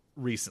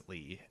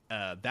recently,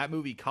 that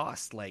movie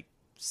cost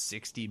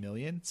 $60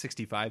 million,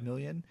 $65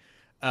 million,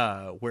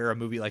 where a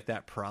movie like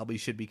that probably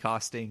should be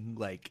costing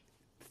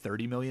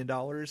 $30 million.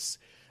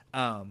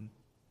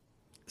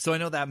 So I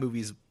know that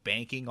movie's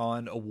banking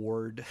on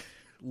award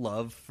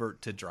love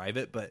to drive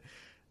it, but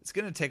it's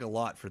going to take a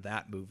lot for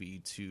that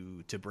movie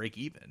to break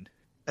even.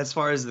 As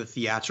far as the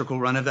theatrical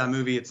run of that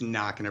movie, it's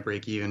not going to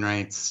break even,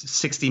 right? It's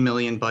 $60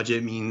 million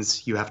budget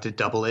means you have to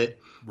double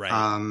it. Right.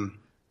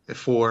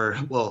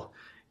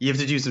 You have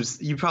to do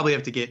you probably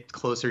have to get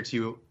closer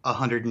to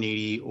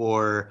 180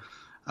 or,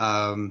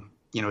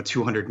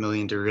 $200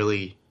 million to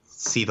really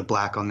see the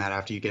black on that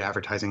after you get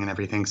advertising and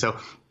everything. So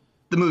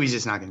the movie's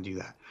just not going to do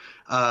that.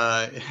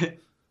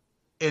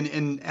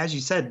 And as you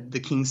said, The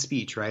King's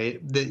Speech, right?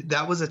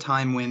 That was a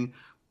time when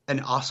an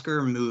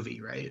Oscar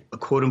movie, right? A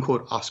quote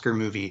unquote Oscar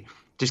movie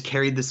just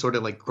carried this sort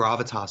of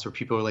gravitas where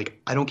people were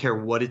like, I don't care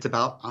what it's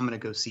about, I'm going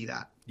to go see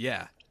that.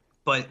 Yeah.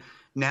 But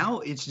Now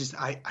it's just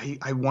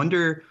I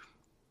wonder.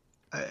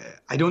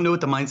 I don't know what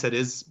the mindset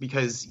is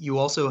because you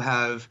also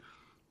have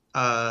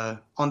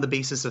On the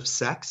Basis of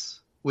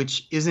Sex,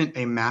 which isn't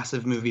a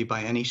massive movie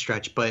by any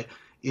stretch, but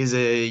is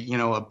a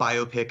a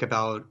biopic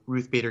about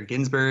Ruth Bader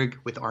Ginsburg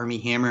with Armie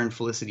Hammer and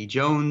Felicity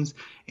Jones.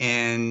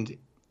 And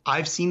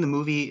I've seen the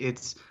movie.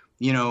 It's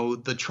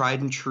the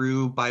tried and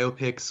true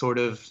biopic sort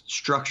of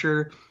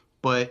structure,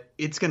 but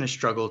it's going to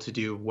struggle to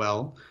do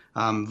well.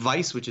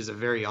 Vice, which is a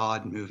very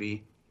odd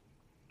movie,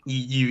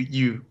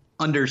 you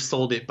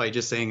undersold it by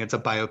just saying it's a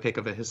biopic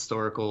of a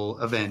historical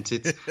event.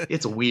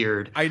 It's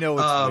weird. I know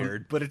it's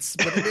weird,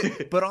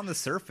 but but on the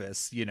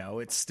surface,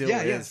 it still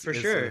is for is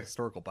sure a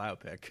historical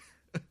biopic.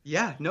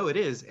 Yeah, no, it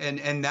is,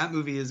 and that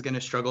movie is going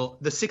to struggle.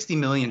 The 60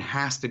 million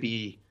has to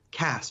be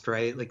cast,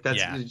 right? Like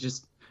that's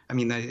just, I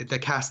mean, the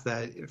cast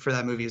that for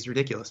that movie is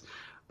ridiculous.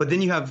 But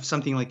then you have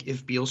something like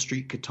If Beale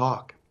Street Could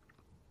Talk,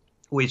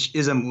 which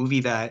is a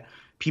movie that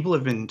people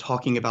have been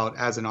talking about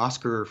as an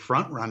Oscar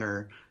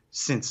frontrunner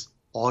since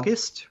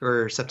August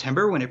or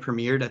September when it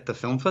premiered at the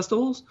film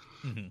festivals.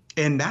 Mm-hmm.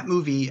 And that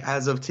movie,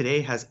 as of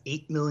today, has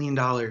 $8 million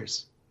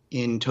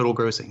in total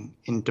grossing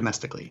in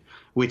domestically,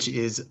 which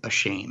is a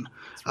shame.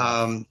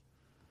 Right.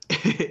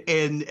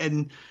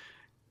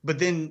 But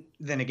then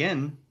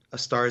again, A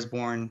Star Is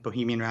Born,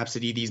 Bohemian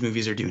Rhapsody, these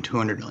movies are doing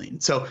 200 million.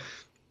 So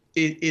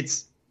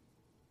it's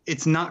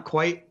not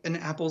quite an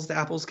apples to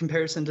apples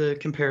comparison to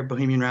compare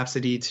Bohemian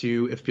Rhapsody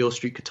to If Beale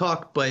Street Could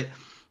Talk, but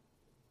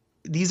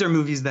these are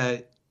movies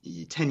that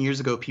 10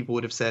 years ago people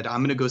would have said, I'm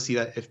going to go see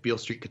that If Beale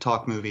Street Could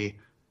Talk movie.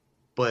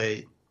 But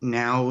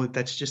now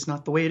that's just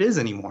not the way it is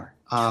anymore.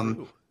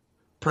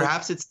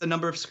 Perhaps it's the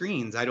number of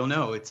screens. I don't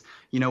know. It's,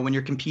 when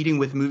you're competing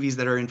with movies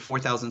that are in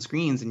 4,000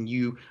 screens and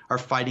you are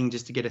fighting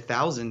just to get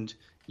 1,000,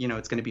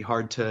 it's going to be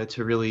hard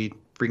to really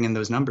bring in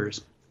those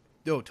numbers.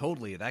 No,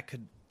 totally. That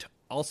could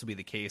also be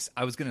the case.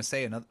 I was going to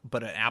say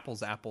but an apples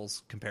to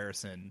apples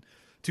comparison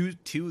to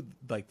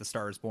like the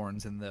Star Is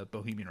Borns and the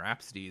Bohemian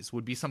Rhapsodies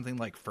would be something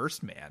like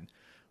First Man.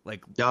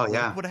 Like,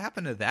 what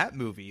happened to that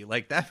movie?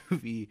 Like, that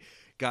movie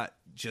got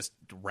just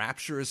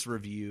rapturous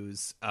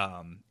reviews,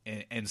 and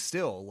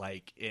still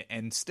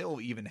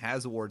even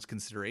has awards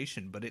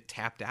consideration, but it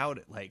tapped out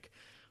at like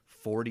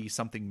 40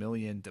 something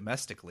million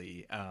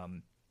domestically,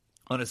 on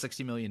a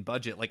 60 million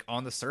budget. Like,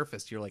 on the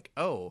surface, you're like,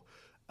 Neil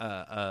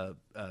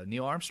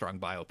Armstrong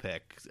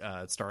biopic,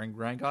 starring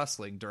Ryan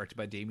Gosling, directed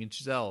by Damien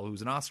Chazelle,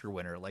 who's an Oscar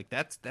winner. Like,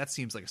 that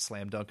seems like a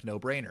slam dunk no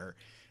brainer,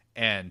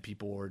 and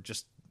people were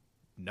just.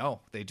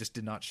 No, they just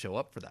did not show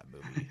up for that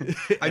movie.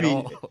 I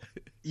mean,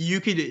 you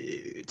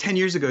could 10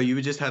 years ago, you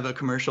would just have a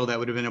commercial that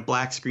would have been a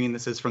black screen that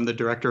says from the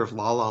director of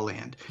La La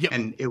Land. Yep.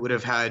 And it would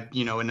have had, a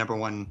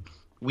 #1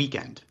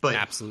 weekend. But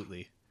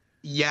absolutely.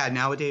 Yeah,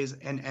 nowadays,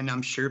 and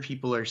I'm sure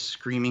people are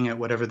screaming at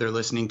whatever they're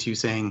listening to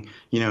saying,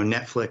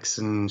 Netflix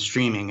and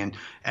streaming.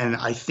 And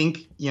I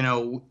think,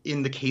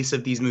 in the case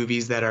of these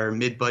movies that are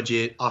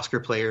mid-budget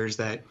Oscar players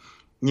that,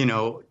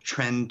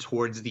 trend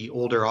towards the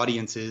older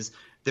audiences,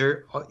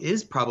 there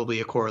is probably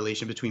a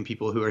correlation between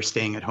people who are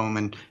staying at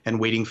home and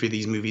waiting for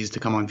these movies to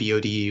come on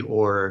VOD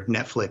or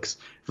Netflix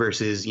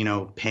versus,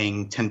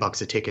 paying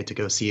 $10 a ticket to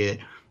go see it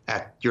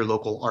at your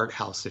local art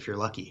house if you're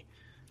lucky.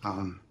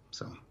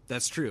 So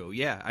that's true.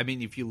 Yeah. I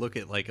mean, if you look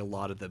at like a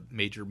lot of the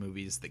major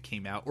movies that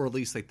came out, or at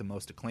least like the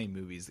most acclaimed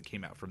movies that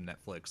came out from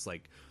Netflix,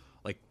 like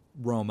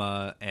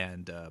Roma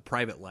and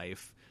Private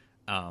Life,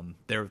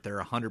 they're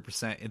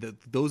 100%.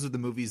 Those are the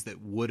movies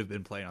that would have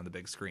been playing on the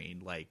big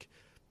screen like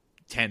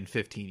 10,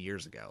 15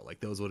 years ago.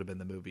 Like, those would have been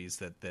the movies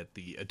that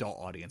the adult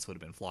audience would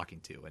have been flocking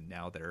to, and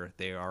now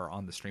they are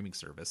on the streaming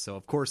service. So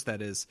of course I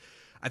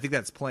think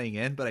that's playing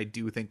in, but I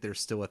do think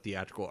there's still a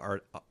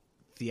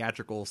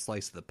theatrical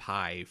slice of the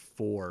pie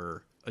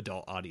for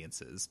adult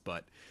audiences.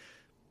 But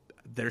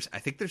I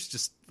think there's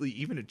just,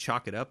 even to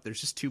chalk it up, there's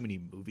just too many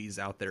movies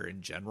out there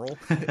in general.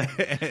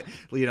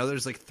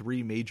 There's like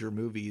 3 major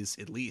movies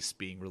at least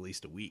being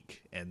released a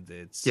week, and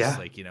it's just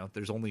like,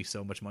 there's only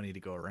so much money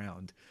to go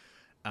around.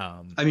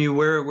 I mean,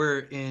 we're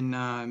in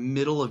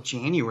middle of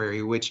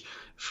January, which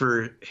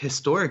for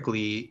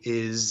historically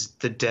is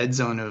the dead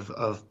zone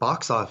of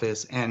box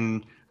office.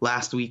 And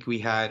last week we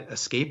had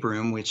Escape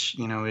Room, which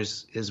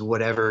is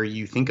whatever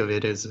you think of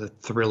it as, a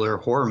thriller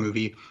horror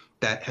movie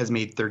that has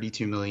made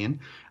 32 million.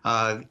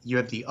 You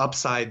have The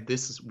Upside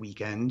this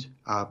weekend,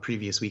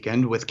 previous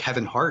weekend, with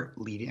Kevin Hart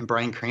leading and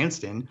Bryan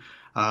Cranston.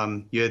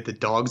 You had the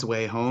Dog's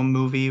Way Home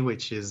movie,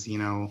 which is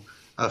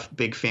a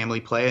big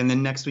family play, and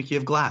then next week you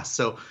have Glass.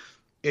 So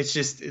it's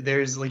just,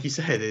 there's, like you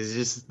said,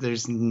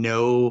 there's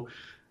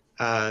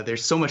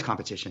so much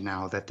competition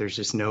now that there's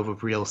just no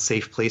real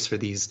safe place for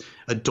these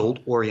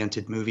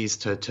adult-oriented movies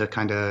to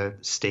kind of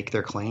stake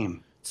their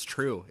claim. It's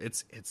true.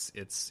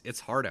 It's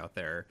hard out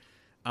there.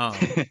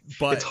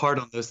 But it's hard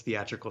on those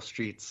theatrical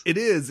streets. It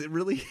is. It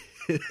really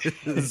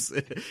is.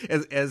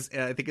 As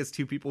I think, as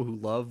two people who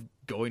love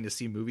going to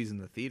see movies in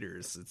the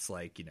theaters, it's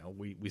like,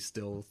 we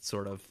still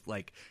sort of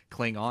like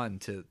cling on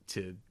to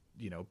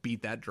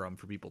beat that drum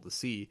for people to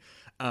see.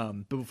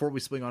 But before we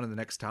swing on to the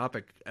next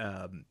topic,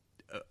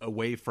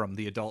 away from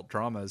the adult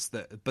dramas.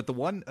 But the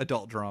one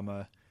adult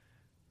drama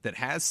that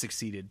has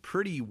succeeded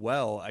pretty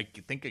well, I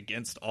think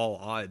against all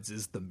odds,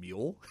 is The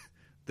Mule,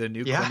 the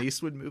new Clint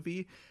Eastwood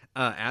movie.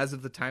 As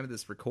of the time of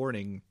this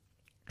recording,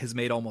 has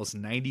made almost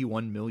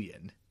 91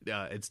 million.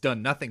 It's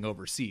done nothing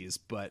overseas,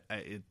 but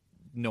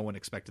no one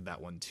expected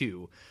that one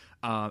too.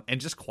 And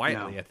just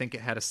quietly, I think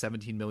it had a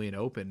 17 million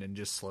open, and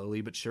just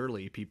slowly but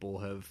surely people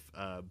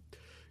have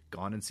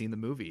gone and seen the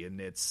movie. And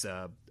it's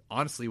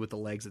honestly, with the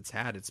legs it's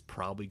had, it's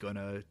probably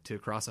going to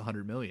cross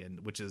 100 million,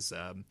 which is,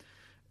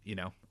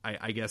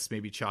 I guess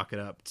maybe chalk it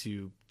up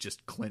to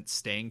just Clint's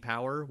staying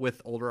power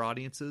with older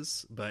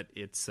audiences. But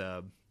it's,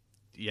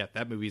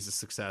 that movie is a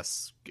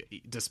success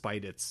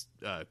despite its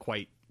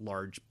quite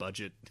large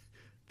budget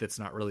that's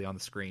not really on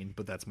the screen,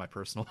 but that's my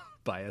personal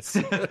bias.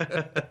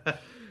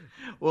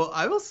 Well,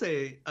 I will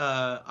say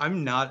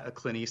I'm not a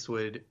Clint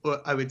Eastwood.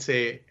 Well, I would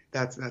say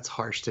that's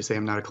harsh to say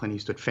I'm not a Clint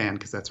Eastwood fan,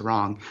 because that's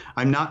wrong.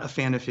 I'm not a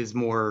fan of his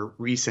more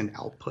recent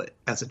output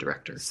as a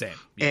director. Same.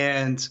 Yeah.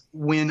 And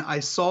when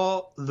I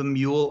saw The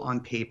Mule on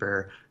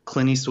paper,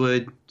 Clint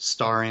Eastwood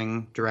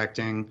starring,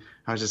 directing,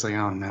 I was just like,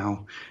 oh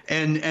no.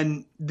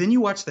 And then you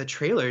watch that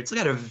trailer. It's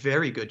got a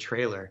very good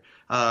trailer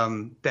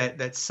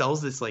that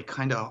sells this like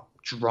kind of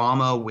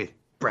drama with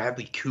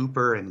Bradley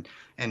Cooper and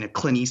a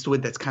Clint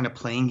Eastwood that's kind of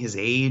playing his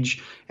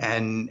age,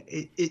 and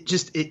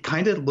it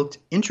kind of looked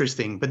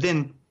interesting. But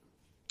then,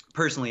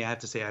 personally, I have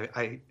to say,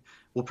 I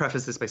will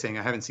preface this by saying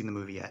I haven't seen the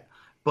movie yet.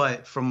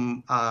 But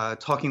from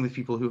talking with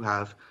people who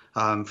have,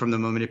 from the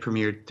moment it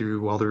premiered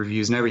through all the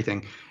reviews and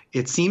everything,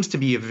 it seems to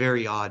be a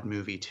very odd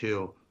movie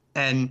too.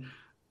 And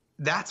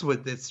that's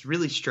what's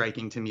really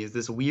striking to me, is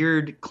this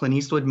weird Clint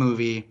Eastwood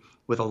movie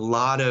with a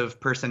lot of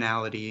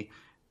personality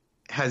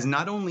has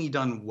not only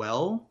done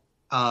well,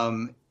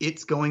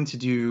 it's going to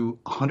do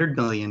 100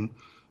 million,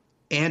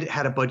 and it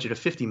had a budget of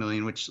 50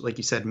 million, which, like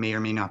you said, may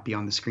or may not be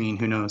on the screen.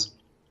 Who knows?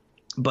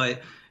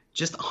 But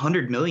just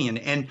 100 million.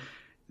 And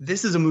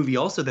this is a movie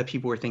also that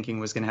people were thinking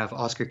was going to have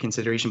Oscar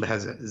consideration, but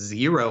has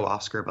zero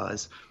Oscar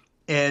buzz.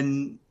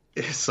 And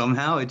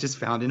somehow it just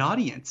found an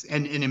audience.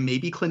 And it may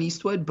be Clint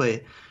Eastwood,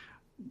 but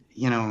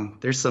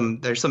there's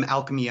some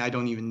alchemy I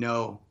don't even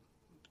know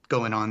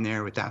going on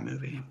there with that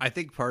movie. I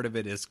think part of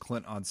it is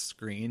Clint on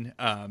screen.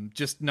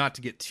 Just not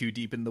to get too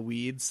deep in the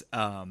weeds,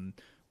 but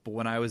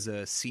when I was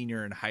a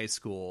senior in high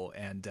school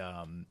and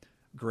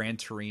Gran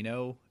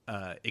Torino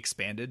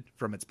expanded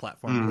from its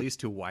platform release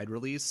to a wide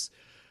release,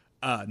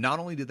 not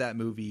only did that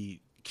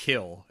movie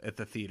kill at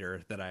the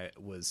theater that I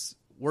was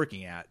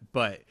working at,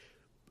 but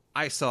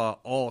I saw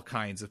all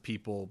kinds of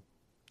people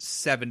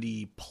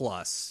 70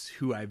 plus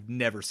who I've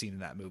never seen in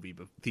that movie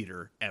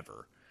theater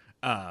ever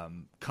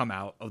come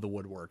out of the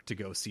woodwork to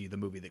go see the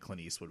movie that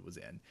Clint Eastwood was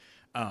in.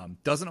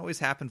 Doesn't always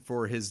happen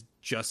for his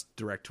just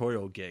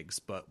directorial gigs,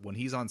 but when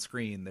he's on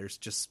screen, there's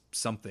just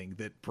something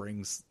that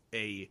brings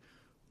a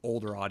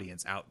older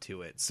audience out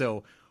to it.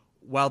 So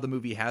while the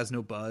movie has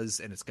no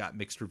buzz and it's got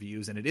mixed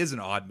reviews, and it is an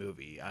odd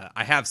movie,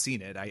 I have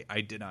seen it.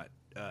 I did not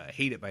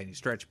hate it by any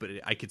stretch, but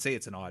I could say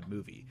it's an odd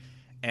movie.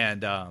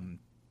 And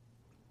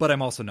but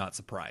I'm also not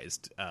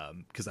surprised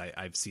because I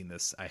have seen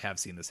this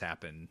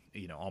happen,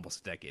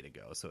 almost a decade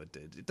ago. So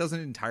it doesn't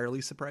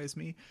entirely surprise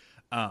me,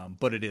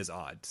 but it is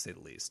odd to say the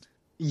least.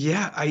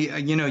 Yeah,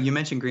 you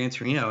mentioned Gran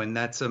Torino, and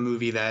that's a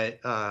movie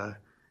that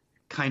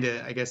kind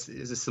of, I guess,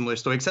 is a similar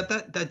story, except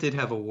that did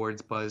have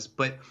awards buzz,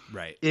 but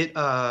right. It's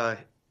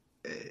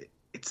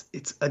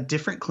a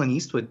different Clint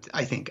Eastwood,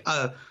 I think.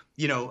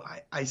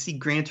 I see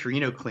Gran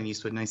Torino Clint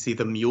Eastwood and I see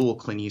The Mule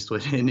Clint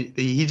Eastwood, and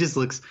he just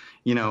looks,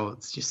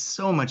 it's just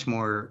so much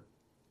more,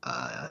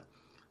 I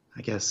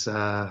guess,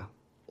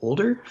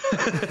 older.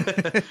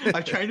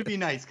 I'm trying to be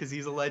nice because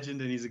he's a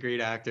legend and he's a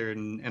great actor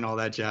and all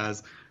that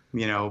jazz,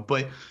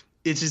 but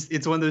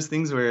it's one of those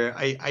things where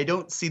I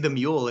don't see The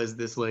Mule as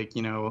this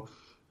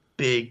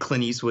big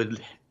Clint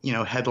Eastwood,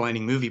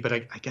 headlining movie, but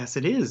I guess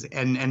it is.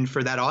 And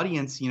for that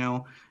audience,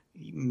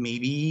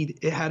 maybe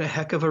it had a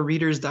heck of a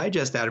Reader's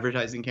Digest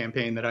advertising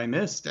campaign that I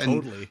missed.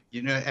 And, totally.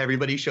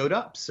 Everybody showed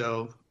up.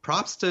 So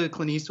props to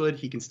Clint Eastwood.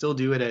 He can still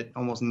do it at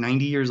almost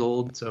 90 years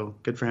old. So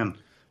good for him.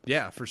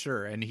 Yeah, for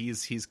sure. And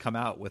he's come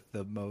out with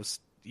the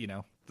most,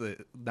 the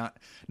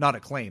not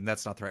acclaim,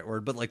 that's not the right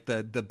word, but like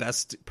the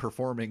best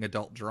performing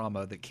adult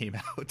drama that came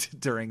out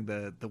during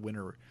the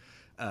winter,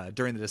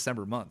 during the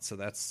December month. So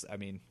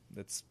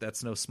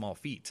that's no small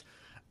feat.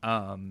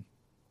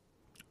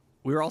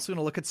 We were also going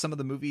to look at some of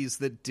the movies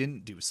that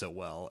didn't do so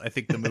well. I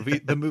think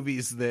the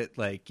movies that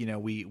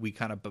we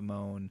kind of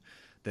bemoan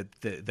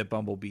that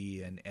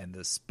Bumblebee and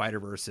the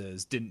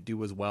Spider-Verses didn't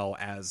do as well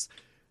as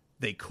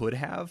they could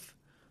have,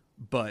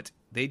 but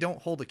they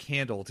don't hold a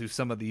candle to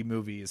some of the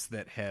movies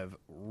that have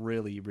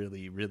really,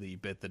 really, really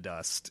bit the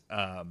dust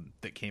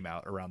that came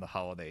out around the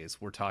holidays.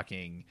 We're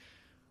talking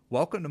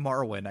Welcome to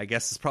Marwen, I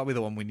guess, is probably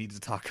the one we need to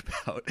talk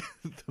about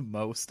the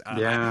most.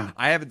 Yeah.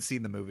 I haven't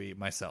seen the movie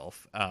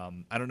myself. I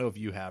don't know if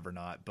you have or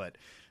not, but,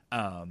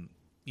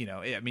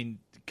 it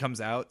comes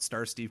out,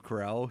 stars Steve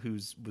Carell,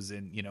 was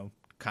in,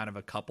 kind of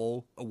a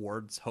couple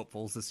awards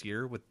hopefuls this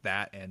year with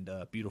that and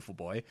Beautiful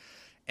Boy.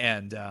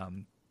 And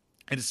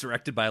it's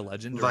directed by a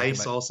legend.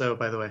 Vice also,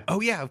 by the way.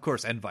 Oh, yeah, of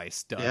course. And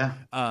Vice. Duh.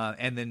 Yeah.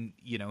 And then,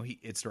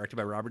 it's directed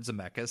by Robert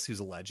Zemeckis, who's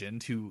a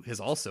legend, who has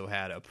also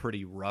had a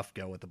pretty rough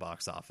go at the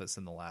box office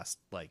in the last,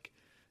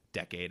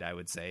 decade, I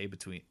would say,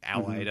 between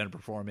Allied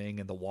underperforming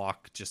and The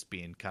Walk just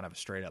being kind of a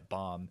straight up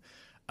bomb.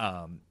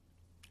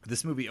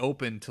 This movie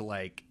opened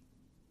to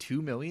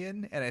 2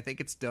 million, and I think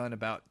it's done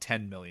about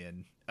 10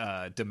 million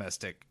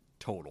domestic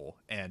total.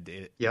 And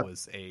it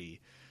was a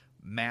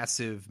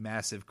massive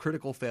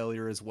critical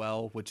failure as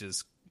well, which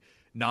is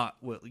not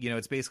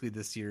it's basically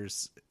this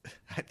year's,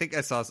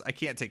 I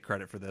can't take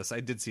credit for this,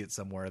 I did see it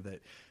somewhere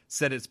that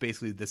said it's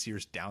basically this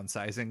year's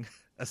Downsizing,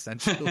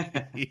 essentially.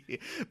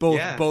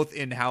 both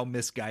in how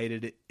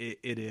misguided it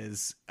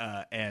is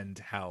and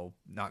how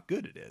not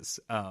good it is.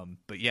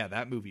 But yeah,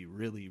 that movie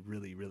really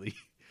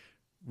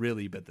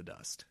bit the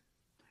dust.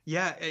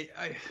 Yeah,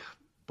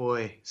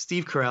 boy,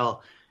 Steve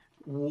Carell,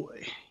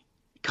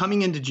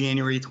 coming into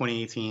January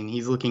 2018,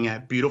 he's looking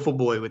at Beautiful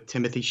Boy with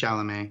Timothée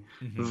Chalamet,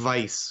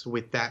 Vice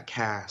with that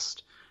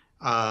cast,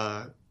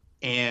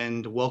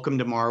 and Welcome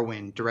to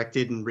Marwen,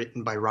 directed and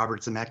written by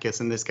Robert Zemeckis.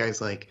 And this guy's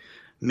like,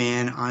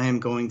 man, I am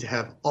going to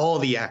have all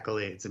the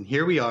accolades. And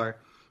here we are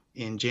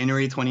in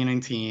January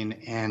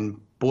 2019,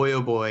 and boy,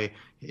 oh boy,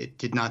 it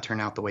did not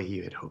turn out the way he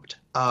had hoped.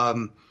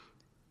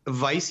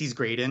 Vice he's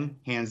great in,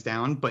 hands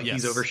down, but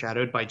he's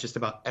overshadowed by just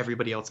about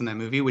everybody else in that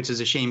movie, which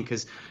is a shame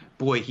because,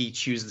 boy, he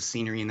chews the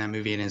scenery in that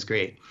movie and is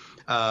great.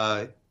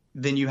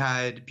 Then you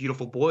had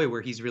Beautiful Boy,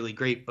 where he's really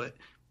great, but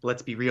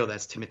let's be real,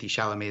 that's Timothée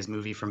Chalamet's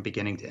movie from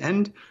beginning to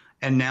end.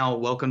 And now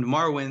Welcome to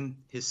Marwen,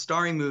 his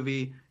starring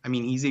movie. I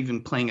mean, he's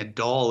even playing a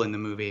doll in the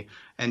movie.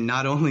 And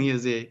not only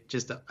is it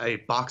just a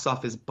box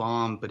office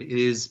bomb, but it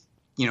is,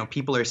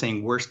 people are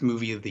saying worst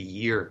movie of the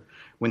year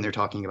when they're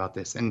talking about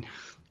this. And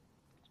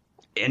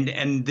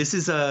this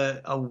is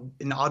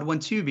an odd one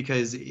too,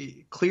 because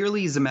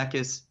clearly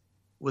Zemeckis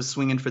was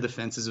swinging for the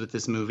fences with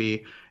this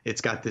movie.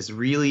 It's got this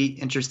really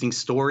interesting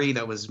story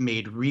that was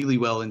made really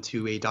well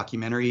into a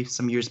documentary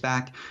some years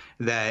back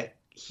that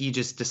he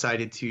just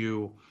decided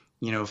to,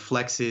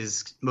 flex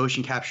his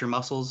motion capture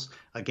muscles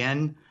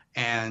again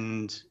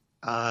and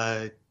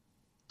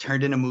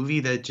turned in a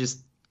movie that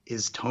just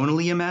is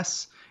tonally a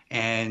mess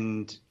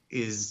and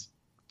is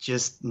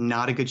just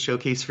not a good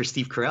showcase for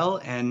Steve Carell,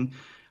 and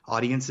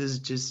audiences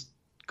just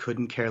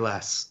couldn't care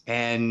less.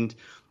 And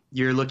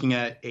you're looking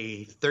at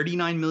a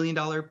 $39 million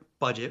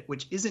budget,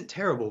 which isn't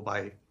terrible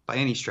by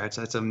any stretch.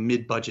 That's a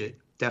mid-budget,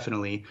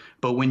 definitely.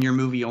 But when your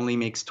movie only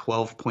makes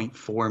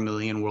 $12.4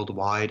 million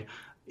worldwide,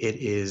 it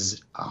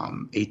is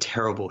a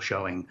terrible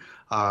showing,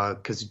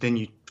 because then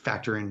you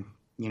factor in,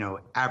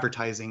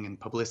 advertising and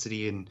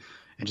publicity and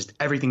just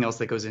everything else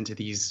that goes into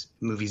these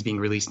movies being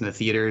released in the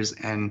theaters.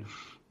 And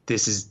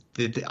this is,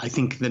 I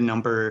think the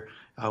number,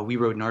 we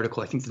wrote an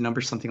article, I think the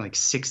number is something like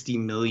 60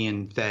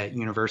 million that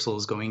Universal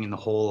is going in the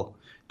hole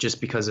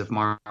just because of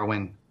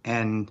Marwen.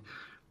 And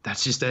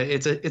that's just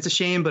it's a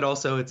shame, but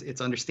also it's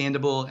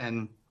understandable.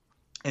 And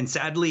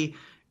sadly,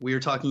 we were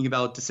talking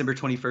about December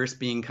 21st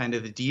being kind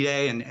of the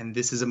D-Day, and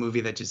this is a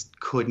movie that just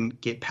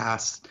couldn't get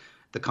past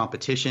the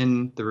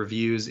competition, the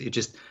reviews. It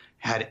just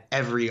had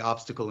every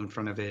obstacle in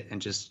front of it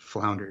and just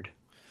floundered.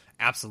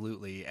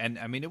 Absolutely. And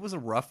I mean, it was a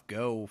rough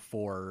go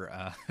for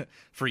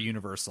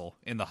Universal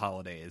in the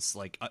holidays,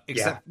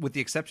 with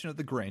the exception of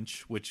The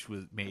Grinch, which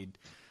was made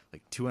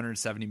like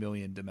 270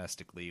 million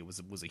domestically. It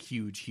was a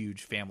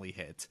huge family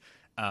hit.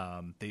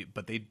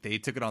 They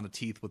took it on the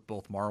teeth with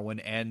both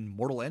Marwen and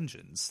Mortal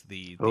Engines,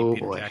 the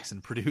Peter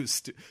Jackson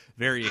produced,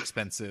 very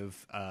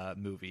expensive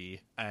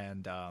movie,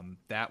 and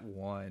that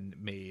one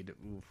made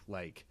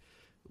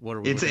what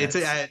are we? It's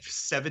at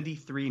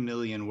 73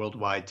 million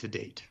worldwide to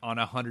date on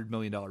a $100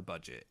 million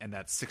budget, and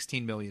that's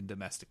 16 million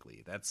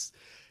domestically.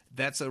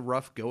 That's a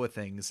rough go of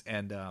things,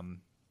 and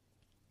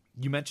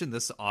you mentioned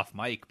this off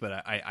mic,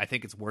 but I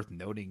think it's worth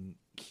noting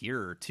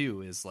here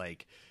too. Is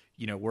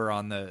we're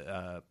on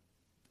the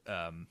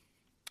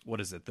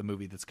what is it? The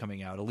movie that's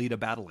coming out, Alita: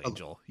 Battle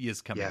Angel,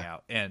 is coming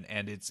out, and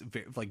it's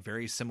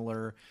very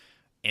similar,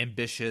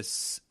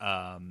 ambitious,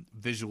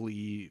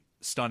 visually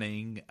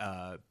stunning,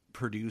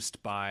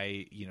 produced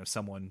by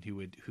someone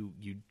who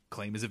you'd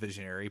claim is a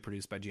visionary,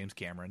 produced by James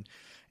Cameron,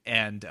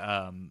 and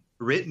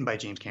written by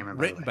James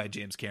Cameron, by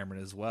James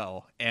Cameron as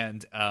well,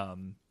 and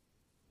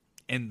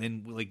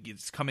then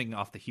it's coming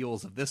off the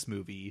heels of this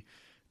movie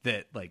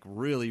that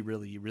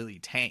really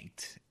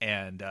tanked.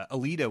 And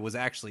Alita was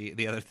actually,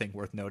 the other thing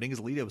worth noting is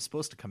Alita was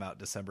supposed to come out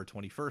December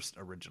 21st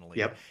originally.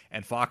 Yep.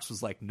 And Fox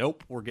was like,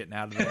 nope, we're getting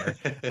out of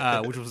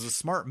there, which was a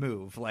smart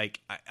move. I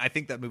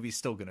think that movie's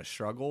still going to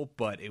struggle,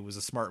 but it was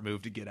a smart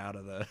move to get out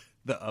of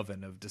the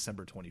oven of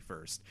December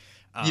 21st.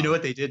 You know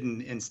what they did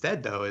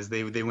instead, though, is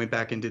they went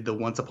back and did the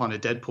Once Upon a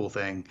Deadpool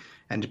thing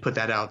and put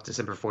that out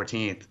December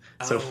 14th.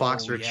 So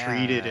Fox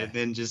retreated and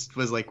then just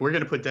was like, we're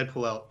going to put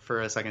Deadpool out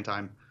for a second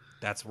time.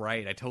 That's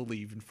right. I totally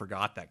even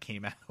forgot that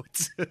came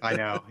out. I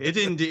know it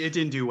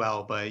didn't do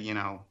well, but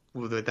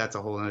that's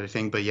a whole other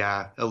thing. But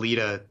yeah,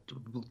 Alita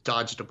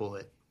dodged a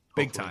bullet.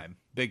 Big Hopefully. time.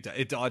 Big time.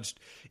 It dodged.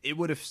 It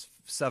would have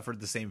suffered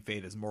the same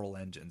fate as Mortal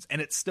Engines,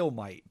 and it still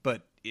might,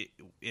 but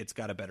it's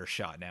got a better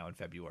shot now in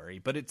February.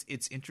 But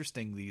it's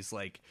interesting, these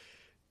like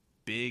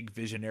big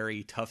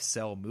visionary tough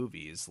sell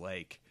movies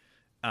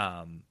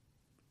I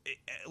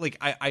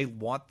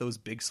want those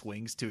big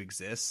swings to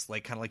exist,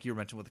 like kind of like you were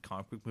mentioning with the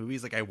comic book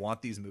movies. Like I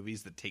want these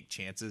movies that take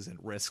chances and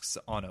risks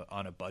on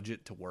a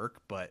budget to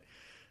work, but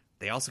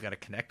they also got to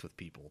connect with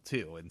people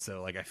too. And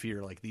so like I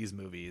fear like these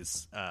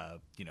movies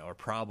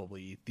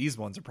these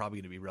ones are probably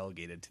going to be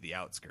relegated to the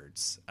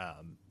outskirts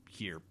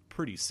here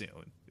pretty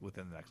soon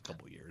within the next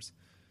couple of years.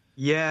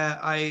 Yeah,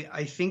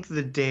 I think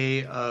the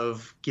day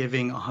of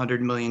giving $100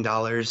 million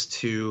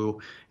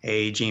to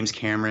a James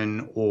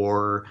Cameron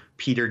or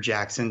Peter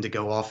Jackson to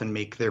go off and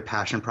make their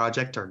passion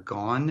project are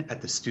gone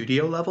at the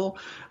studio level.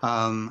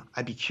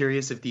 I'd be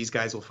curious if these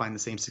guys will find the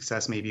same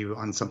success maybe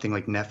on something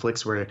like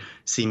Netflix, where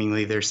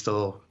seemingly they're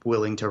still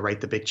willing to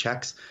write the big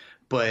checks.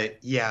 But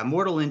yeah,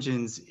 Mortal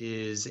Engines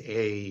is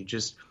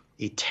just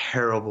a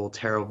terrible,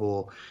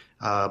 terrible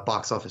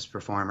box office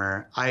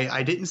performer.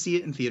 I didn't see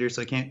it in theater,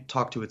 so I can't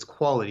talk to its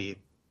quality.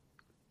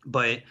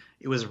 But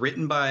it was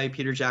written by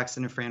Peter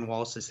Jackson and Fran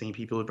Walsh, the same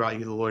people who brought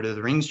you the Lord of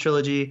the Rings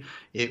trilogy.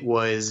 It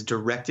was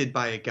directed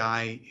by a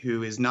guy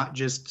who is not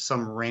just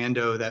some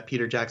rando that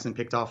Peter Jackson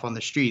picked off on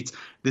the streets.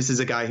 This is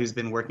a guy who's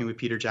been working with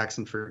Peter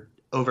Jackson for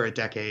over a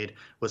decade,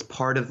 was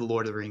part of the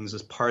Lord of the Rings,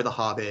 was part of the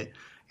Hobbit,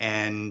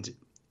 and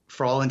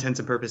for all intents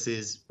and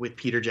purposes with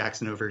Peter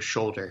Jackson over his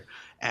shoulder.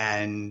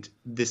 And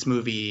this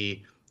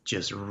movie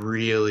just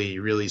really,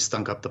 really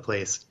stunk up the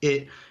place.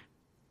 It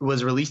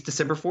was released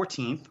December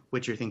 14th,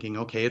 which you're thinking,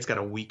 okay, it's got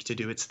a week to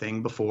do its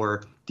thing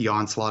before the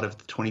onslaught of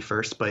the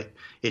 21st, but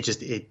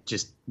it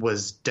just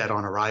was dead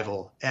on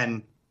arrival.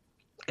 And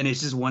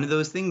it's just one of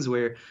those things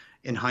where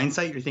in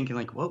hindsight, you're thinking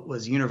like, what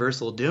was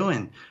Universal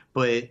doing?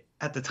 But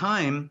at the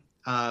time,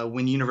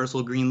 when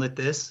Universal greenlit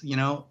this,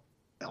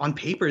 on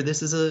paper,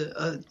 this is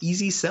a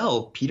easy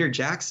sell. Peter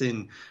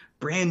Jackson,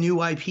 brand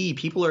new IP.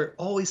 People are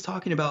always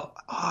talking about,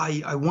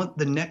 I want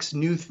the next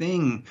new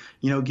thing.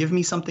 Give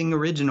me something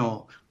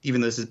original,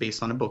 even though this is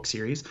based on a book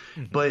series.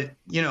 Mm-hmm. But,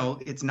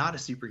 it's not a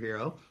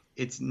superhero.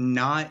 It's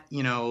not,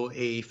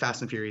 a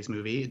Fast and Furious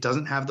movie. It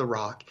doesn't have The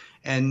Rock,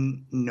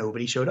 and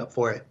nobody showed up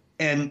for it.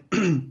 And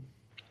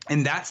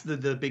and that's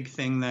the big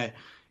thing that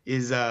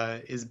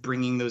is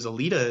bringing those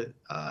Alita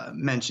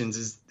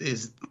mentions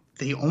is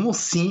they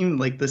almost seem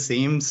like the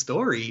same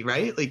story,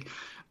 right? Like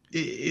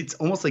it's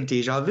almost like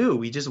deja vu.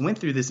 We just went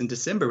through this in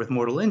December with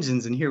Mortal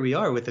Engines, and here we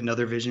are with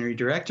another visionary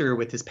director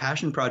with his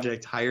passion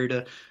project,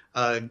 hired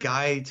a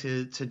guy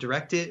to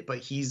direct it, but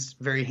he's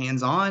very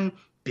hands-on,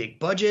 big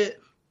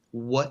budget.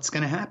 What's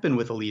going to happen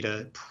with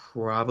Alita?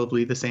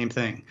 Probably the same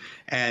thing.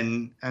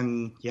 And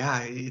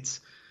yeah, it's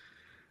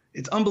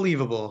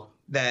unbelievable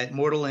that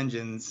Mortal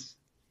Engines,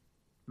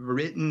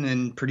 written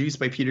and produced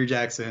by Peter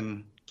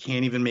Jackson,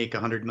 can't even make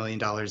 $100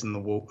 million in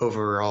the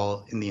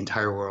overall in the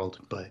entire world.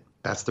 But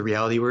that's the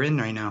reality we're in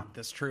right now.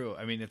 That's true.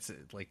 I mean, it's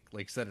like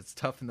you said, it's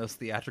tough in those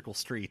theatrical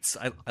streets.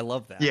 I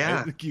love that.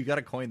 Yeah, you got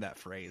to coin that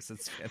phrase.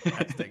 It's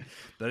fantastic.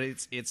 But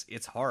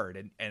it's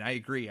hard, and I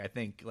agree. I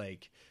think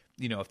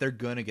if they're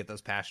gonna get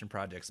those passion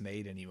projects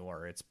made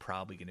anymore, it's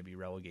probably going to be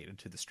relegated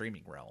to the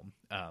streaming realm.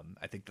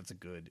 I think that's a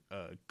good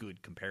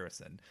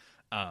comparison.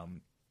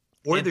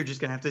 Or they're just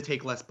going to have to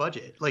take less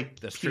budget.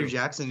 Like Peter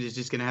Jackson is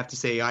just going to have to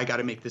say, I got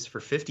to make this for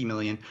 $50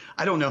 million.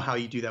 I don't know how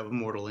you do that with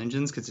Mortal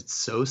Engines because it's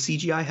so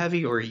CGI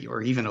heavy, or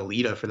even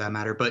Alita for that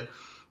matter. But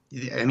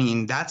I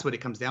mean, that's what it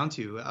comes down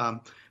to.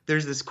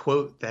 There's this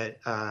quote that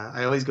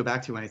I always go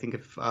back to when I think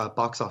of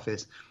box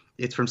office.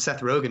 It's from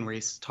Seth Rogen, where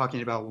he's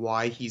talking about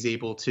why he's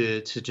able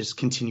to just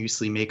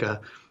continuously make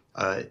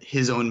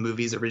his own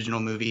movies, original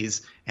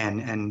movies,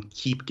 and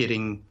keep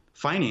getting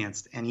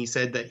financed. And he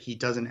said that he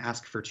doesn't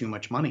ask for too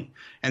much money.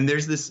 And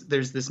there's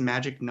this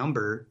magic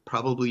number,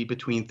 probably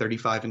between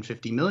 35 and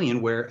 50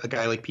 million, where a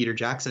guy like Peter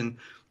Jackson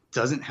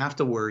doesn't have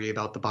to worry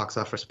about the box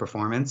office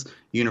performance.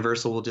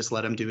 Universal will just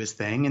let him do his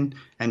thing,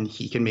 and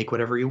he can make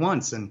whatever he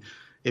wants. And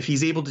if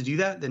he's able to do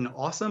that, then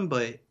awesome.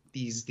 But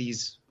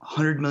these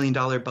 $100 million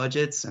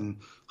budgets and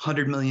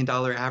 $100 million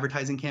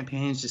advertising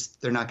campaigns,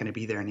 they're not going to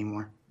be there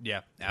anymore.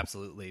 Yeah,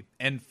 absolutely.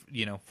 And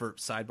for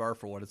sidebar,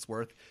 for what it's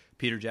worth,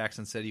 Peter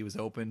Jackson said he was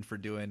open for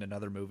doing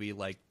another movie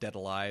like Dead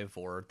Alive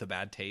or The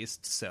Bad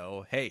Taste.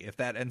 So hey, if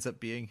that ends up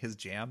being his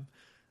jam,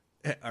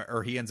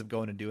 or he ends up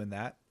going and doing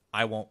that,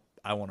 I won't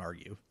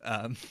argue.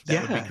 That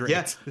would be great.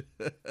 Yeah.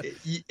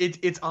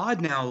 It's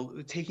odd now,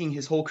 taking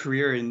his whole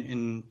career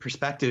in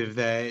perspective,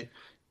 that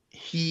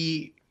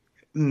he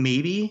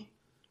maybe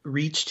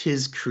reached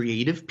his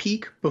creative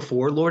peak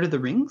before Lord of the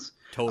Rings.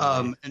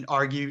 Totally. An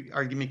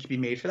argument could be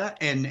made for that.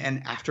 And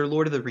after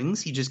Lord of the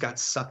Rings, he just got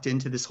sucked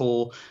into this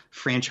whole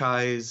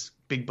franchise,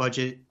 big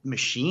budget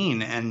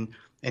machine, and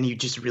he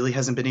just really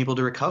hasn't been able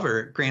to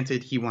recover.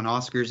 Granted, he won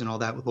Oscars and all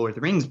that with Lord of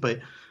the Rings,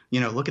 but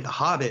look at The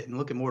Hobbit and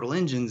look at Mortal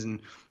Engines, and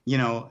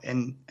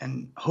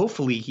and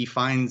hopefully he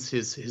finds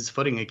his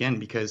footing again,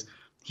 because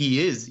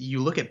you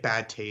look at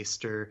Bad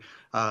Taste or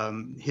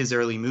his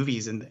early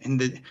movies, and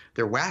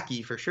they're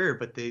wacky for sure,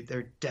 but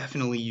they're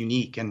definitely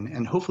unique,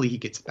 and hopefully he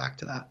gets back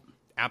to that.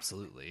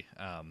 Absolutely.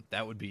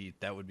 That would be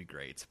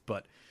great.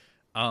 But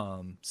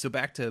so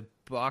back to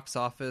box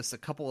office, a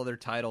couple other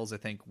titles I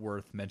think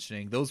worth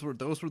mentioning. Those were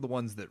the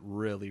ones that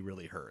really,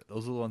 really hurt.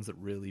 Those were the ones that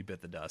really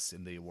bit the dust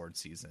in the award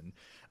season,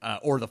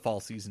 or the fall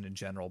season in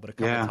general. But a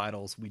couple of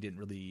titles we didn't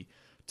really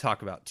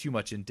talk about too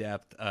much in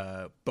depth,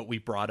 but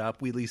we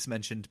at least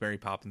mentioned Mary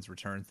Poppins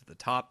Returns at the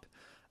top.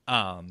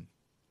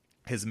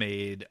 Has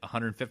made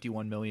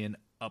 151 million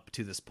up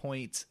to this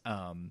point.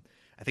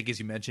 I think, as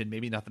you mentioned,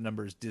 maybe not the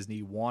numbers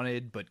Disney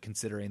wanted, but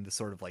considering the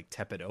sort of like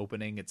tepid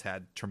opening, it's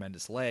had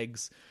tremendous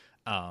legs.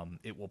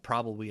 It will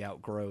probably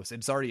outgross.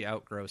 It's already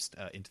outgrossed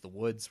Into the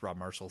Woods, Rob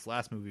Marshall's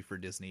last movie for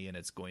Disney, and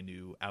it's going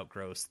to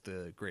outgross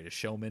The Greatest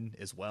Showman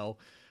as well,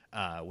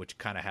 which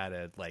kind of had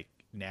a like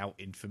now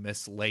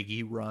infamous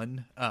leggy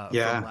run from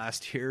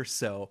last year.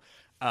 So,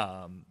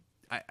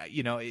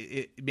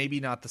 it maybe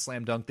not the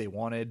slam dunk they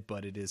wanted,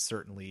 but it is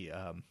certainly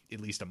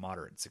at least a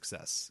moderate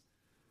success.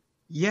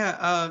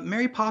 Yeah,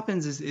 Mary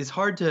Poppins is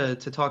hard to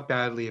talk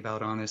badly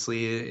about,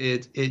 honestly.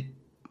 It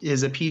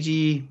is a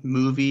PG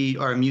movie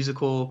or a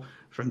musical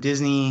from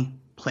Disney,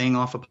 playing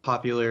off a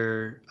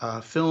popular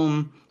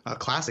film, a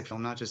classic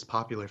film, not just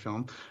popular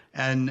film.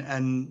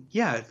 And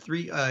yeah,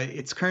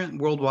 its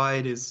current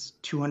worldwide is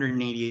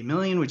 288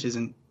 million, which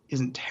isn't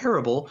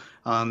terrible.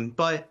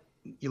 But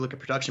you look at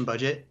production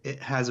budget, it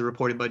has a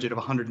reported budget of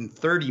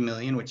 130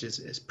 million, which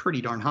is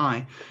pretty darn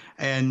high.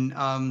 And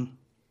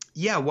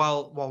yeah,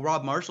 while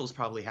Rob Marshall's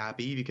probably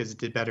happy because it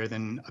did better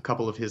than a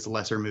couple of his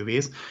lesser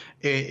movies,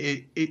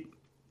 it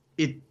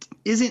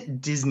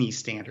isn't Disney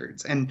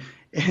standards. And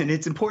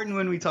it's important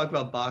when we talk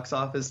about box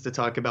office to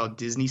talk about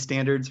Disney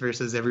standards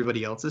versus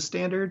everybody else's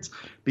standards,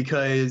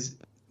 because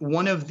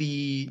one of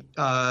the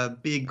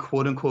big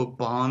quote unquote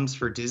bombs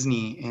for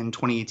Disney in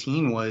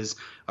 2018 was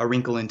A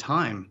Wrinkle in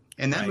Time.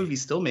 And that movie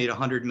still made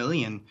 100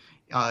 million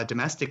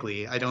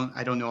domestically. I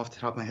don't know off the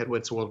top of my head what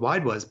its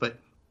worldwide was, but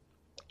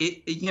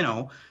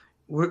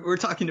we're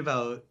talking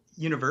about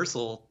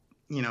Universal,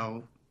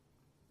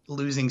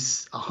 losing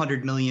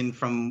 100 million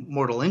from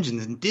Mortal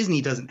Engines, and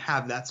Disney doesn't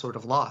have that sort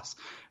of loss.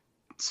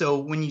 So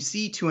when you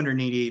see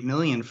 288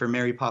 million for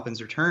Mary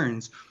Poppins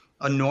Returns,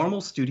 a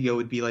normal studio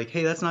would be like,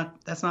 hey, that's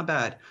not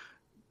bad.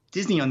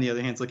 Disney, on the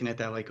other hand, is looking at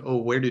that like, oh,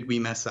 where did we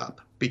mess up?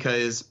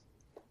 Because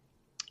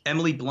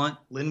Emily Blunt,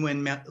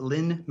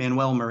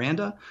 Lin-Manuel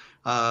Miranda,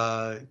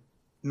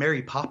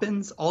 Mary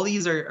Poppins, all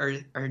these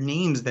are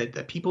names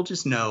that people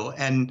just know.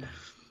 And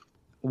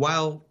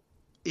while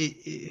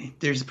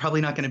there's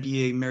probably not going to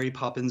be a Mary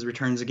Poppins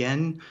Returns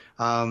again,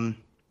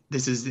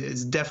 this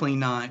is definitely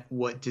not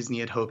what Disney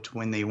had hoped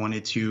when they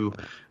wanted to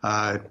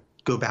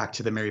go back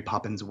to the Mary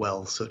Poppins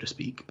well, so to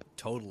speak.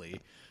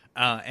 Totally.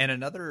 And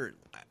another,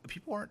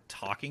 people aren't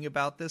talking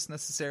about this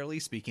necessarily,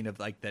 speaking of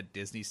like that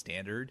Disney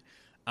standard.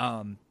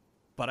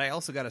 But I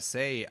also got to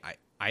say,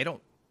 I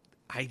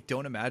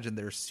don't imagine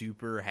they're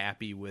super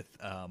happy with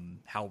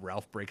how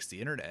Ralph Breaks the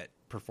Internet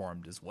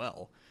performed as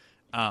well.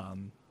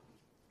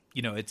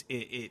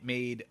 It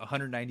made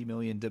 190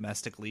 million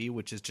domestically,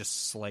 which is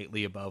just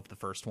slightly above the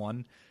first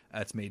one.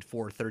 It's made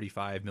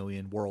 435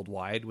 million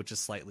worldwide, which is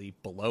slightly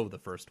below the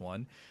first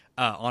one,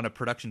 on a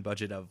production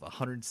budget of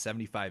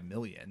 175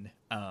 million.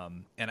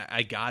 And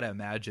I gotta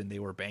imagine they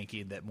were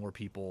banking that more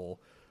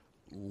people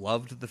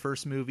loved the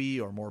first movie,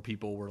 or more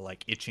people were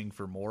like itching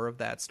for more of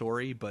that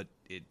story, but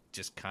it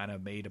just kind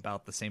of made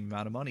about the same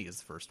amount of money as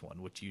the first one,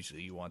 which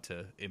usually you want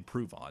to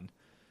improve on.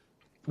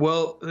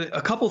 Well,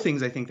 a couple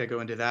things I think that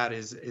go into that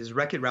is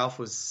Wreck-It Ralph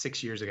was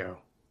 6 years ago,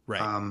 right?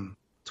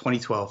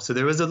 2012. So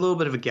there was a little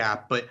bit of a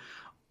gap, but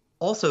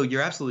also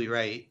you're absolutely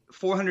right.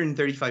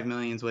 435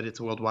 million is what its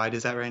worldwide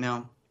is at right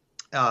now.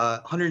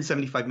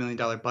 $175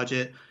 million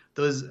budget.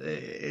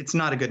 It's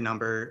not a good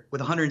number. With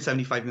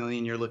 175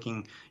 million,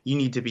 you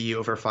need to be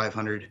over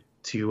 500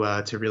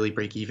 to really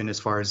break even as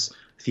far as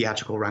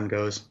theatrical run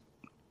goes.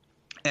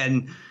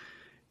 And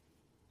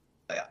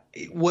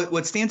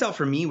what stands out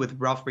for me with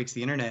Ralph Breaks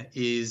the Internet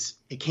is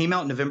it came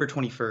out November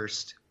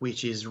 21st,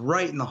 which is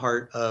right in the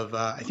heart of,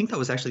 I think that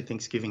was actually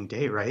Thanksgiving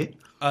Day, right?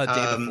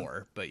 Day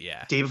before, but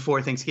yeah. Day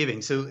before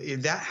Thanksgiving. So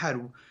that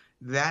had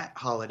that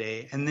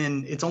holiday. And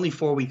then it's only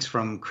 4 weeks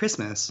from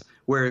Christmas,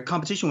 where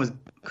competition was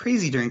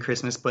crazy during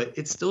Christmas, but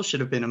it still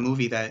should have been a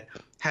movie that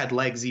had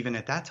legs even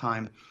at that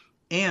time.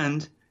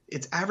 And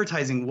its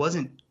advertising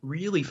wasn't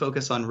really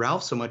focused on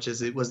Ralph so much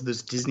as it was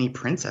those Disney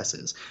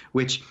princesses,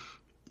 which,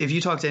 if you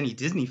talk to any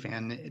Disney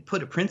fan,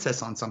 put a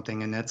princess on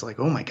something and that's like,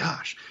 oh my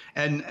gosh.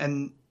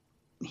 And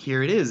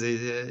here it is.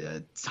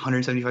 It's a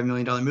 $175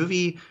 million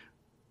movie,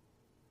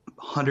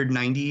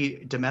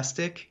 190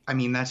 domestic. I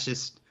mean, that's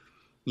just,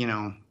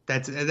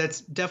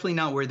 that's definitely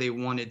not where they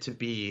wanted to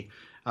be.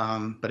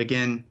 But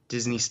again,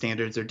 Disney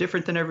standards are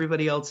different than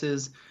everybody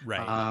else's.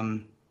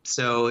 Right.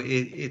 So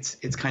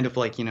it's kind of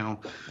like,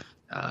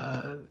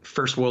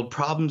 first world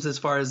problems as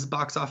far as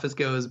box office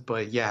goes.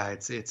 But yeah,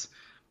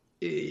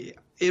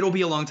 it'll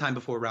be a long time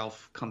before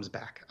Ralph comes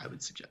back. I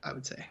would say.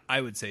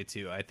 I would say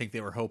too. I think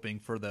they were hoping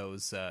for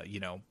those,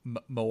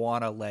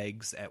 Moana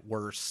legs at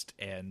worst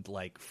and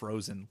like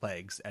Frozen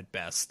legs at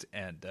best,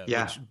 and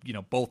which,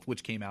 both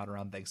which came out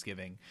around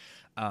Thanksgiving,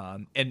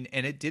 and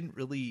it didn't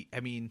really. I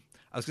mean,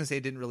 I was gonna say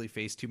it didn't really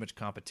face too much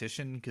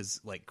competition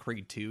because like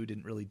Creed 2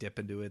 didn't really dip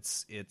into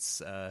its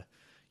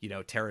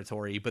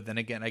territory, but then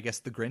again, I guess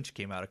The Grinch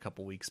came out a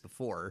couple weeks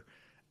before,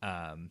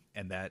 and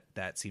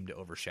that seemed to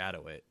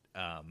overshadow it,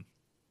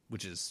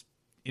 which is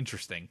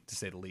interesting to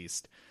say the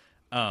least.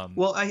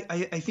 Well,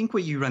 I think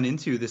what you run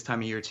into this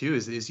time of year too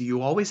is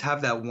you always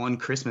have that one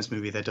Christmas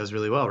movie that does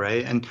really well,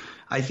 right? And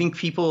I think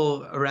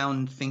people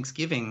around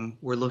Thanksgiving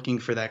were looking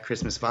for that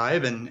Christmas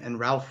vibe, and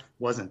Ralph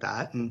wasn't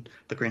that, and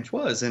The Grinch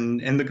was, and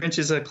The Grinch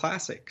is a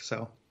classic,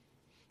 so.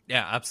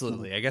 Yeah,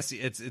 absolutely. I guess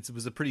it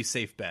was a pretty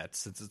safe bet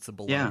since it's a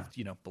beloved,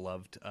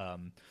 beloved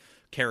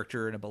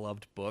character in a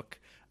beloved book.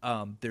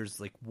 There's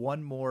like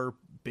one more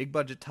big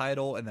budget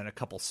title and then a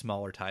couple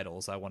smaller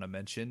titles I want to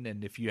mention.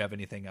 And if you have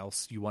anything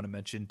else you want to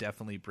mention,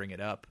 definitely bring it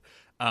up.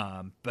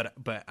 But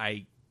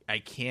I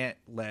can't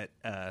let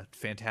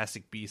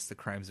Fantastic Beasts: The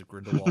Crimes of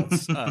Grindelwald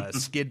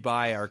skid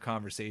by our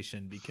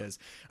conversation because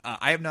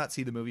I have not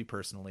seen the movie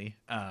personally.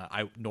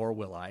 Nor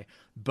will I.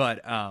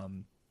 But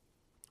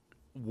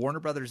Warner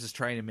Brothers is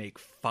trying to make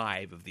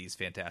 5 of these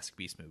Fantastic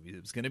Beasts movies.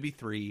 It was going to be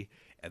 3,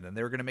 and then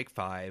they were going to make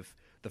 5.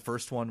 The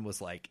first one was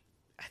like,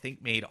 I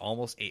think made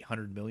almost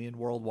 800 million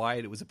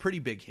worldwide. It was a pretty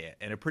big hit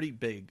and a pretty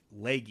big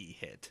leggy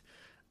hit.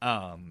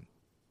 But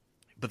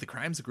The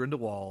Crimes of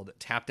Grindelwald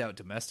tapped out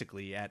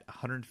domestically at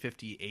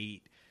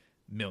 158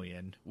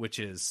 million, which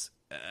is,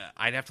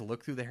 I'd have to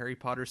look through the Harry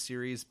Potter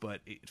series, but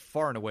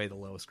far and away the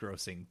lowest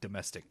grossing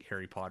domestic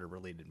Harry Potter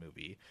related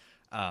movie.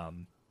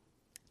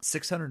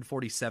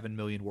 647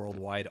 million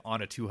worldwide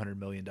on a $200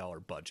 million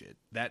budget.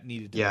 That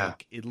needed to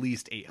make at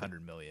least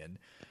 800 million.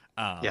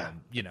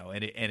 And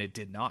it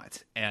did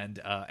not.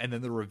 And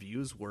then the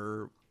reviews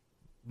were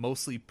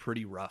mostly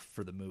pretty rough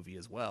for the movie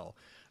as well.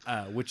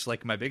 Which,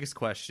 like, my biggest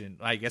question,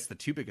 I guess the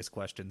 2 biggest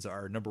questions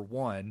are, number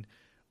 1,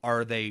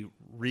 are they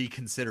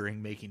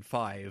reconsidering making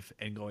 5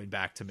 and going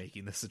back to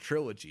making this a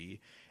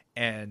trilogy?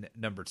 And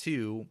number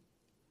 2,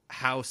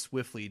 how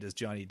swiftly does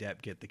Johnny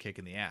Depp get the kick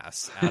in the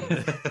ass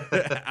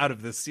out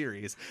of this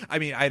series? I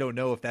mean, I don't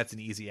know if that's an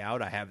easy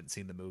out. I haven't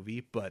seen the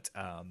movie, but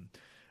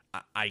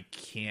I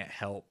can't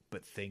help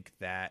but think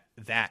that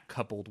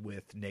coupled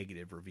with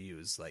negative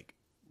reviews like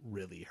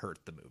really hurt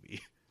the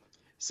movie.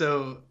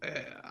 So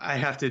I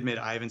have to admit,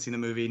 I haven't seen the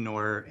movie,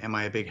 nor am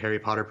I a big Harry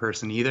Potter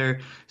person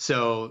either.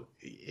 So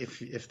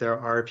if there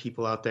are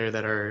people out there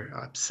that are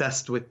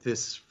obsessed with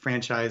this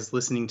franchise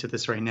listening to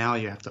this right now,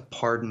 you have to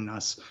pardon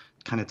us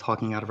kind of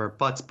talking out of our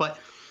butts. But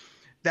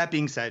that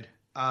being said,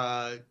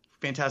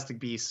 Fantastic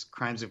Beasts: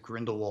 Crimes of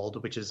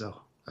Grindelwald, which is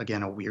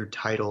again a weird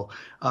title,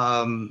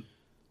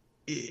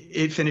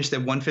 it finished at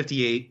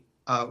 158,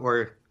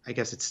 or I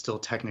guess it's still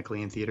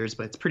technically in theaters,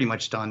 but it's pretty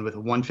much done with a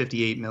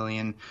 158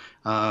 million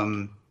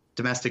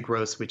domestic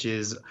gross, which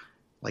is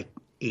like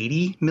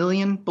 80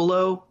 million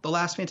below the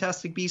last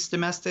Fantastic Beasts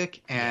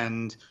domestic,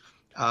 and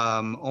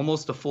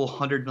almost a full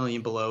 100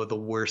 million below the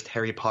worst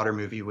Harry Potter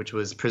movie, which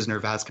was Prisoner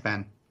of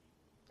Azkaban.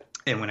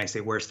 And when I say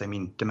worst, I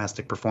mean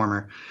domestic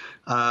performer.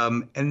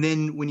 And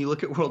then when you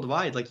look at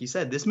worldwide, like you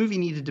said, this movie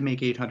needed to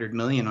make 800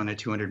 million on a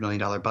 $200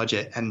 million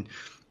budget, and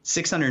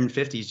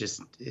 650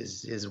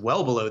 is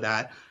well below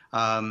that.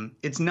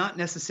 It's not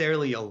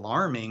necessarily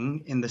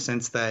alarming in the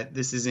sense that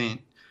this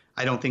isn't,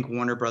 I don't think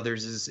Warner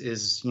Brothers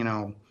is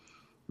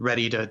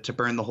ready to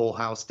burn the whole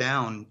house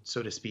down,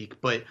 so to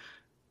speak, but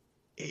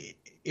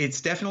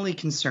it's definitely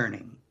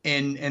concerning.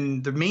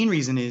 And the main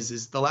reason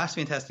is the last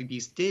Fantastic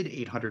Beasts did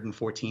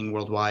 814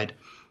 worldwide.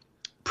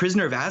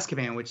 Prisoner of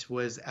Azkaban, which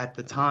was at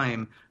the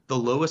time the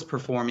lowest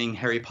performing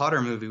Harry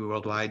Potter movie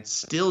worldwide,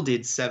 still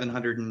did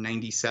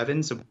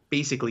 797, so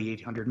basically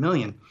 800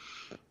 million.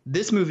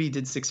 This movie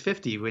did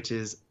 650, which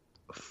is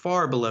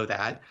far below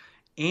that.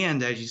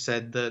 And as you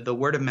said, the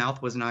word of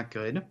mouth was not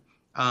good.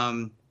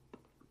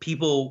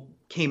 People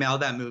came out of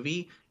that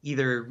movie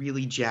either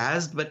really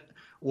jazzed,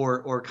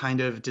 or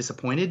kind of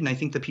disappointed. And I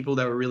think the people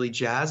that were really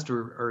jazzed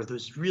are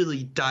those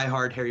really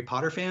diehard Harry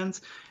Potter fans.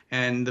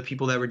 And the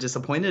people that were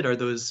disappointed are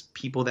those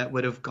people that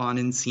would have gone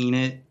and seen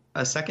it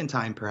a second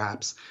time,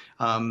 perhaps,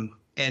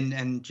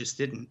 and just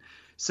didn't.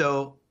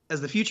 So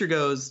as the future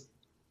goes,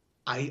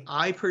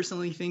 I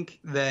personally think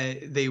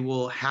that they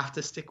will have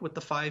to stick with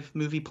the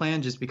 5-movie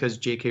plan, just because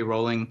J.K.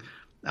 Rowling,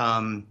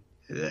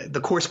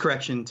 the course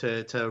correction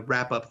to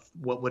wrap up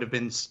what would have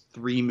been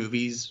 3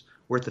 movies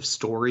worth of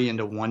story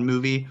into 1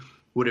 movie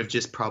would have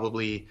just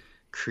probably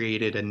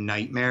created a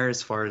nightmare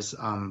as far as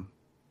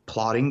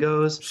plotting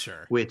goes.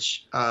 Sure.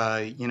 Which,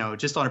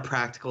 just on a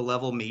practical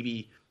level,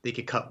 maybe they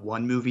could cut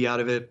 1 movie out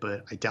of it,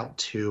 but I doubt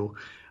 2.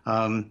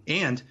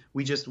 And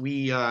we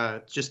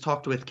just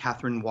talked with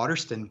Catherine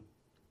Waterston,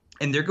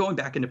 and they're going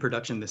back into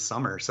production this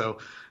summer. So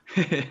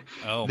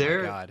Oh my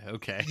they're God.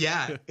 Okay.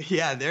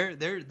 yeah,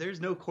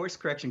 there's no course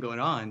correction going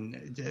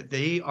on.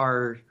 They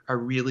are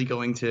really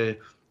going to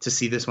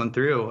see this one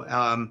through.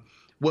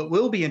 What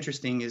will be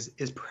interesting is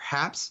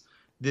perhaps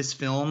this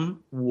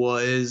film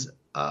was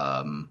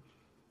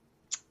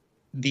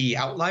the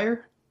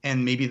outlier,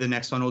 and maybe the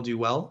next one will do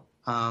well.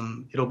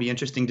 It'll be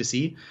interesting to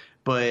see,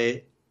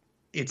 but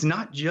it's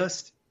not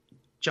just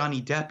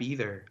Johnny Depp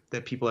either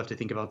that people have to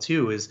think about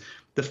too. Is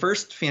the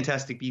first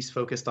Fantastic Beasts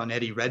focused on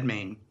Eddie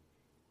Redmayne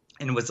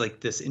and was like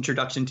this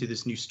introduction to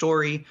this new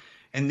story,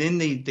 and then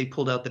they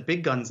pulled out the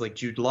big guns like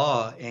Jude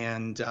Law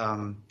and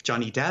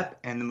Johnny Depp,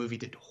 and the movie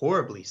did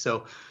horribly.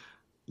 So,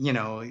 you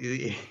know,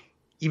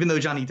 even though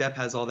Johnny Depp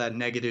has all that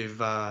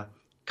negative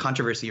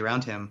controversy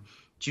around him,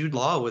 Jude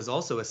Law was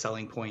also a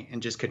selling point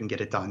and just couldn't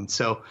get it done.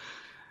 So,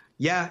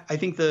 yeah, I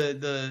think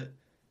the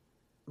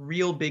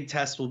real big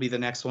test will be the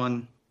next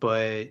one.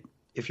 But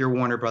if you're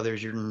Warner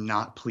Brothers, you're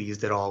not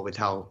pleased at all with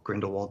how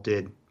Grindelwald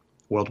did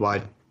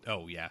worldwide.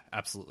 Oh yeah,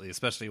 absolutely.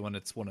 Especially when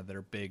it's one of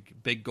their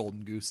big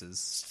golden gooses.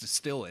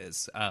 Still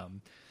is.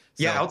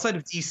 Yeah, outside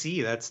of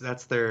DC,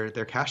 that's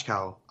their cash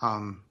cow.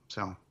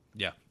 So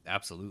yeah,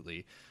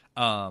 absolutely.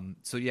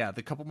 So yeah,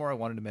 the couple more I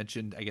wanted to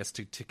mention, I guess,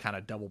 to kind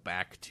of double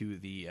back to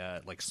the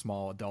like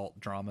small adult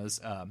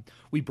dramas.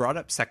 We brought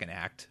up Second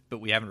Act,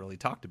 but we haven't really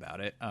talked about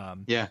it.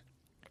 Yeah.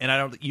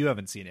 And you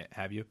haven't seen it,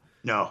 have you?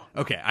 No.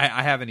 Okay,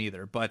 I haven't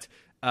either. But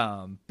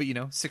you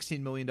know,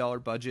 $16 million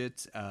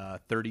budget,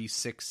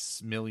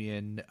 36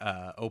 million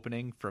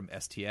opening from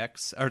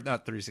STX, or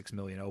not 36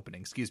 million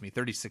opening, excuse me,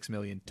 36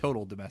 million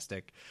total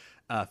domestic,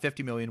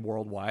 50 million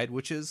worldwide,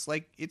 which is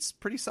like, it's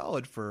pretty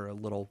solid for a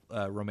little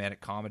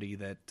romantic comedy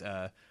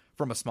that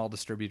from a small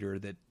distributor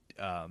that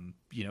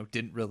you know,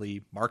 didn't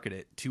really market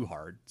it too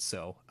hard.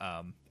 So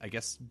I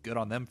guess good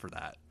on them for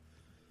that.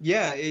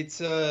 Yeah,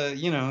 it's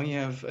you know, you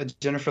have a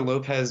Jennifer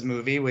Lopez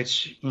movie,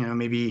 which, you know,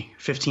 maybe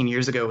 15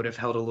 years ago would have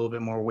held a little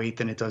bit more weight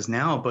than it does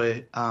now,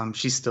 but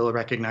she's still a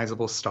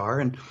recognizable star.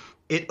 And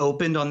it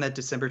opened on that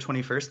December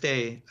 21st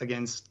day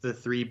against the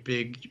three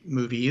big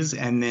movies,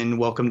 and then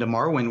Welcome to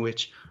Marwen,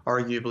 which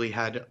arguably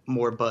had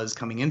more buzz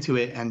coming into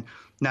it. And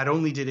not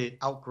only did it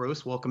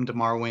outgross Welcome to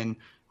Marwen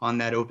on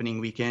that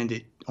opening weekend,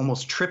 it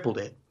almost tripled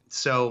it.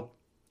 So,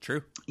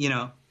 true, you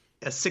know,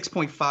 a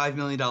 $6.5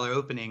 million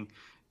opening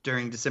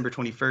during December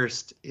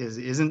 21st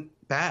isn't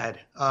bad.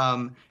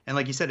 And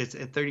like you said, it's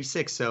at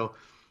 36. So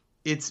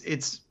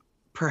it's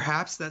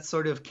perhaps that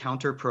sort of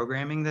counter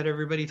programming that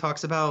everybody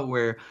talks about,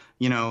 where,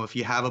 you know, if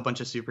you have a bunch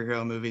of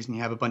superhero movies and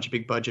you have a bunch of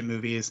big budget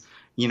movies,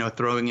 you know,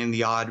 throwing in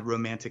the odd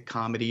romantic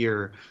comedy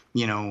or,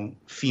 you know,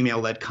 female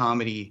led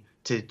comedy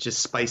to just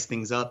spice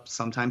things up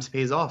sometimes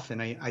pays off.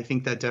 And I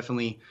think that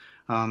definitely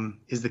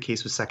is the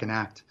case with Second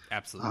Act.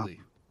 Absolutely.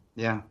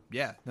 Yeah.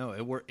 No,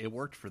 it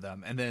worked for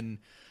them. And then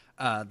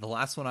the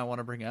last one I want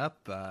to bring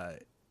up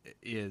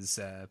is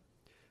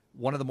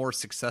one of the more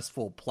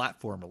successful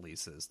platform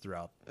releases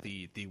throughout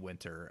the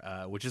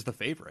winter, which is The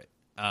Favorite.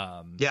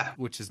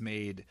 Which has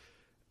made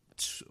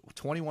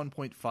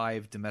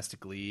 21.5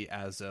 domestically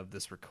as of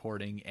this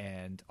recording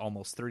and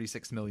almost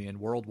 36 million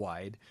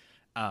worldwide.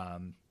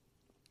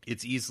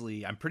 It's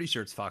easily, I'm pretty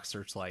sure it's Fox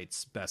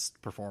Searchlight's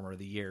best performer of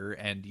the year,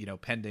 and, you know,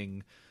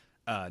 pending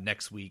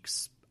next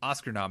week's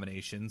Oscar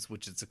nominations,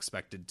 which it's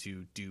expected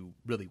to do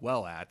really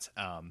well at,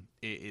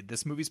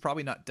 this movie's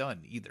probably not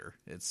done either.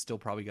 It's still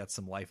probably got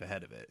some life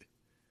ahead of it.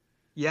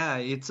 Yeah,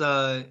 it's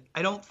I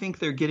don't think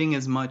they're getting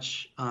as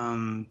much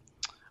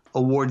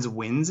awards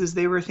wins as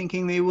they were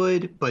thinking they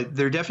would, but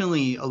they're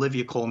definitely,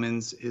 Olivia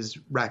Colman's is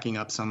racking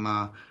up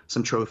some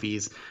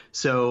trophies.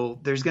 So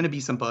there's going to be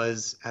some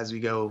buzz as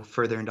we go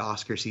further into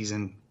Oscar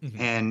season.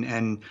 Mm-hmm.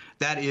 And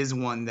that is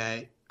one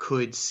that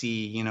could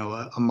see, you know,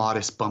 a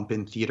modest bump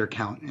in theater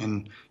count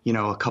and, you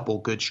know, a couple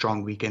good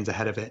strong weekends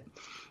ahead of it.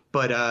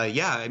 But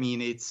yeah, I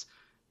mean, it's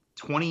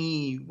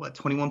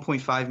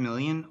 21.5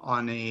 million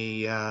on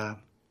a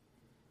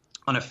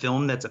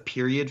film that's a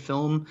period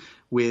film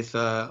with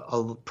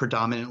a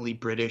predominantly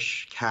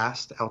British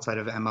cast outside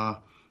of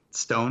Emma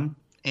Stone.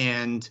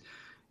 And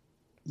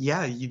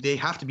yeah, they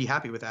have to be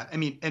happy with that. I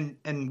mean,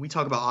 and we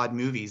talk about odd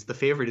movies. The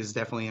Favorite is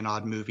definitely an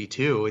odd movie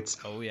too.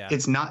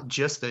 It's not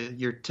just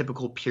your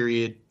typical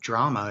period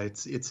drama.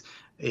 It's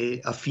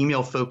a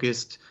female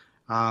focused,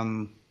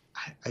 I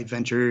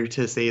venture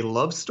to say,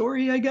 love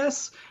story, I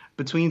guess,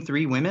 between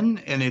three women,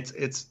 and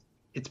it's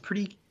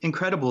pretty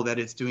incredible that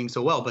it's doing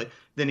so well. But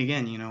then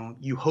again, you know,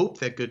 you hope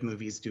that good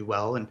movies do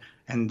well,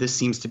 and this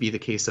seems to be the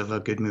case of a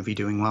good movie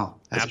doing well,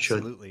 as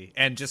Absolutely. It should.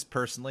 And just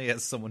personally,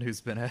 as someone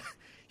who's been a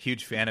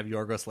huge fan of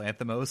Yorgos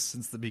Lanthimos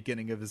since the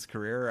beginning of his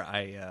career,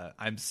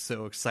 I'm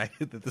so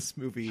excited that this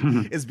movie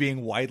is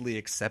being widely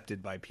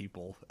accepted by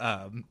people.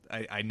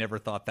 I never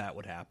thought that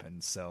would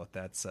happen, so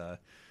that's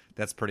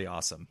pretty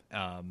awesome.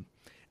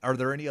 Are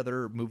there any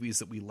other movies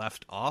that we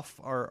left off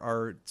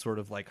our sort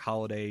of like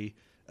holiday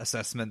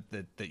assessment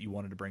that you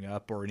wanted to bring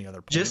up, or any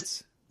other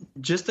points?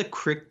 Just a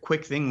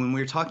quick thing. When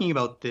we were talking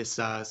about this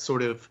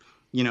sort of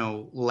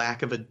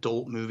lack of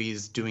adult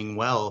movies doing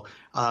well,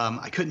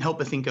 I couldn't help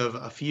but think of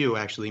a few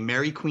actually.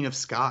 Mary Queen of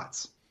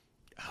Scots,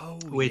 Oh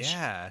which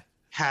yeah.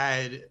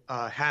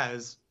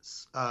 has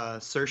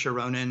Saoirse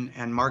Ronan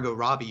and Margot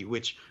Robbie,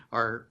 which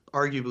are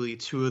arguably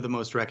two of the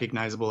most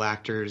recognizable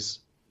actors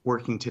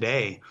working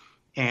today,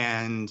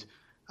 and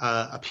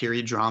a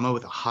period drama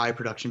with a high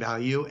production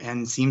value,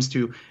 and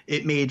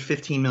it made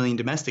 15 million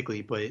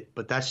domestically,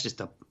 but that's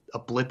just a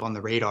blip on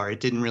the radar. It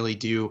didn't really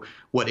do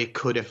what it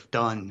could have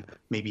done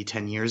maybe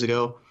 10 years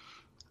ago.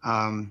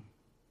 Um,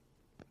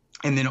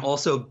 and then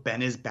also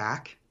Ben is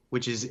Back,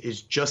 which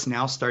is just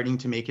now starting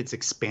to make its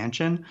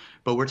expansion.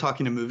 But we're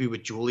talking a movie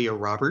with Julia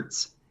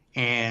Roberts,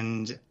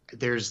 and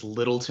there's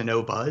little to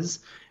no buzz,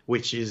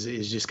 which is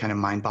just kind of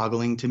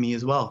mind-boggling to me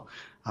as well.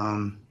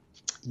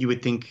 You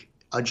would think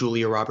a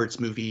Julia Roberts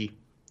movie,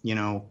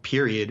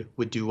 period,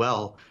 would do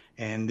well,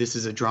 and this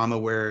is a drama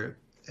where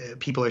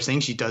people are saying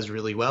she does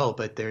really well,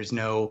 but there's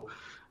no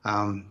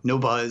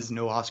buzz,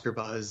 no Oscar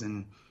buzz,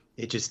 and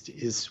it just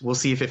is. We'll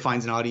see if it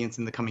finds an audience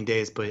in the coming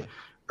days, but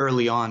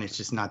early on, it's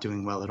just not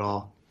doing well at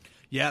all.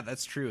 Yeah,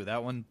 that's true.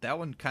 That one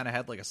kind of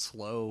had like a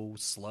slow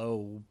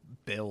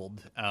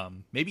build.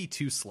 Maybe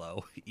too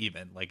slow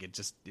even. Like it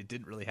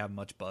didn't really have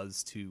much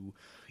buzz to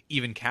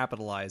even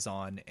capitalize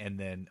on, and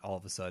then all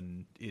of a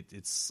sudden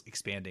it's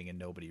expanding and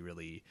nobody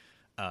really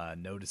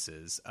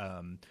notices.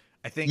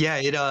 I think Yeah,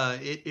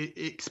 it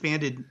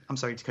expanded. I'm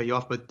sorry to cut you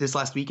off, but this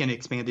last weekend it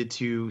expanded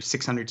to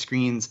 600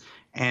 screens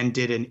and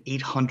did an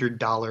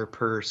 $800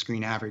 per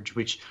screen average,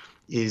 which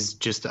is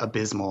just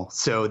abysmal.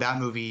 So that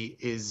movie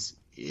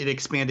it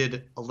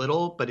expanded a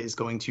little, but is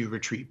going to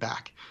retreat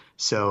back.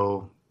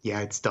 So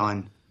yeah, it's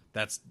done.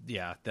 that's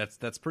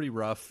pretty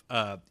rough.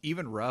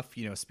 Even rough,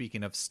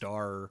 speaking of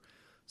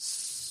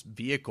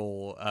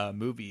vehicle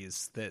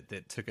movies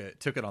that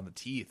took it on the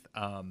teeth.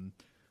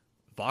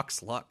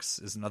 Vox Lux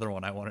is another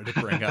one I wanted to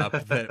bring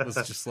up that was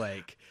just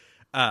like,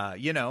 I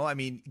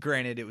mean,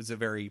 granted, it was a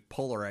very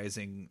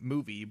polarizing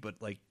movie, but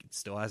like it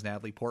still has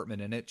Natalie Portman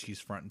in it. She's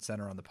front and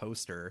center on the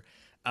poster.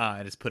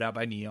 And it's put out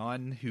by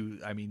Neon, who,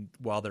 I mean,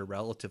 while they're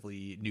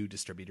relatively new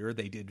distributor,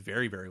 they did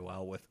very, very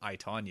well with I,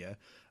 Tonya,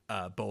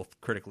 both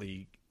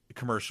critically,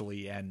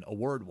 commercially, and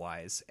award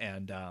wise.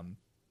 And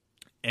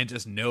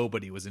just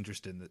nobody was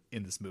interested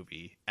in this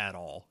movie at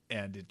all.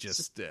 And it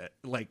just it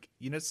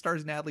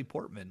stars Natalie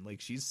Portman. Like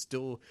she's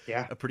still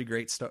a pretty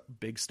great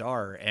big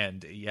star.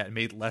 And yeah, it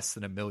made less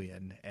than $1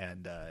 million.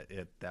 And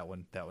that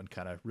one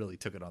kind of really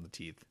took it on the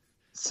teeth.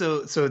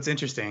 So it's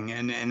interesting,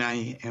 and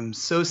I am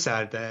so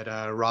sad that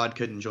Rod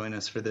couldn't join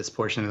us for this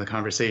portion of the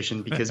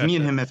conversation, because me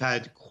and him have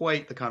had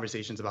quite the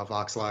conversations about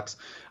Vox Lux.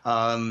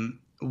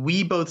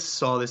 We both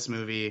saw this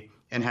movie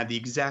and had the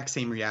exact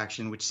same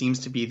reaction, which seems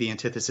to be the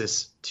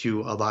antithesis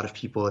to a lot of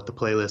people at the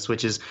playlist,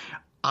 which is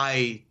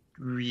I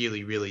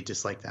really, really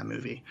dislike that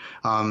movie.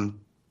 But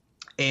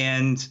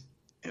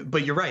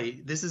you're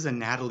right, this is a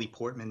Natalie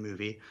Portman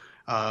movie.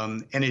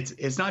 And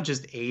it's not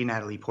just a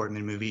Natalie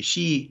Portman movie.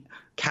 She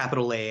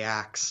capital A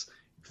acts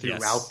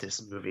throughout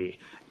this movie,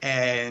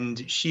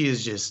 and she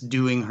is just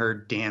doing her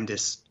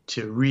damnedest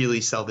to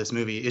really sell this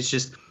movie.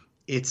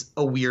 It's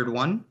a weird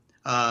one,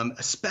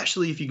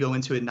 especially if you go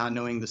into it not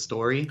knowing the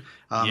story.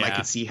 I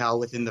could see how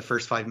within the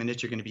first 5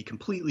 minutes you're going to be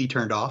completely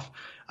turned off.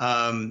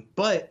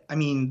 But I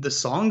mean, the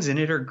songs in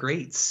it are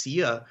great.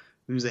 Sia,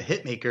 who's a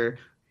hit maker,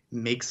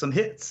 make some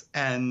hits,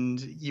 and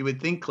you would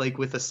think like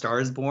with A Star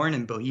Is Born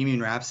and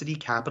Bohemian Rhapsody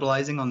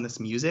capitalizing on this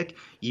music,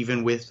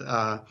 even with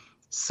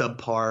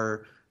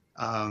subpar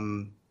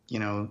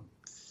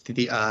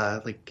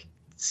like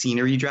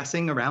scenery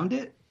dressing around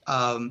it,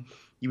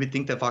 you would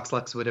think that Vox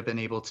Lux would have been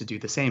able to do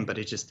the same, but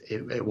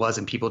it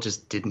wasn't. People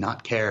just did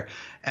not care,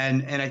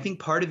 and I think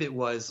part of it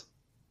was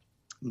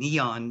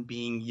Neon,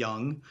 being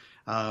young,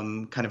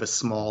 kind of a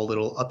small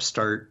little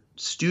upstart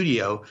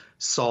studio,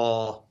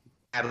 saw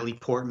Natalie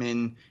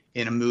Portman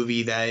in a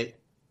movie that,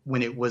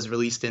 when it was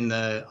released in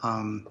the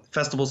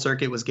festival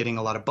circuit, was getting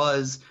a lot of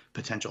buzz,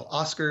 potential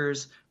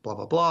Oscars, blah,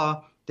 blah,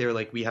 blah. They were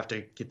like, we have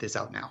to get this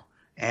out now.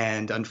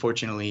 And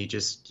unfortunately,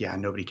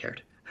 nobody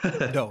cared.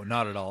 No,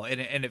 not at all.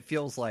 And it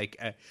feels like,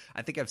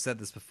 I think I've said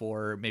this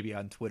before, maybe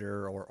on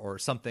Twitter or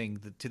something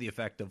to the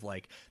effect of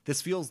like,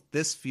 this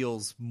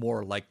feels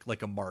more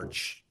like a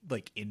March,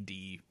 like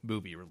indie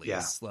movie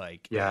release.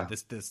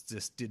 This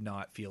just did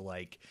not feel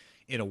like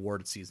in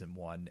award season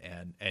one,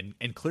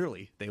 and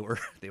clearly they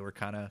were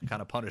kind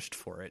of punished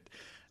for it.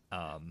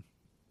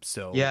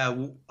 So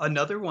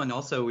another one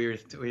also, we were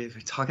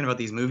talking about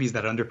these movies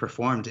that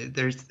underperformed.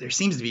 There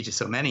seems to be just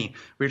so many.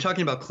 We were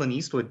talking about Clint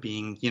Eastwood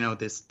being,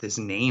 this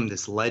name,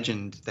 this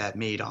legend that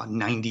made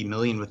 90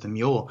 million with The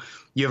Mule.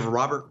 You have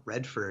Robert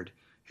Redford,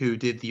 who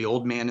did The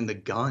Old Man and the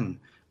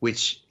Gun,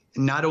 which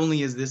not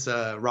only is this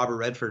a Robert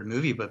Redford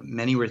movie, but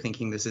many were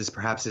thinking this is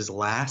perhaps his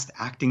last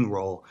acting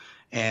role.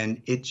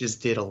 And it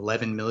just did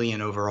 11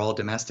 million overall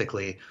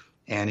domestically,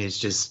 and is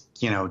just,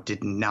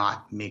 did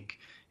not make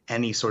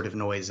any sort of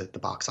noise at the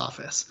box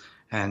office,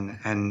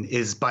 and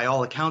is by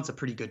all accounts a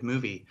pretty good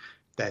movie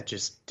that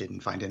just didn't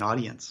find an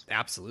audience.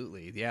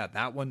 Absolutely. Yeah.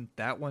 That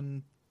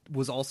one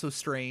was also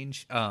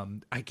strange.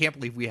 I can't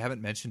believe we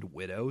haven't mentioned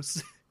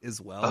Widows as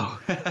well.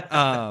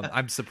 Oh.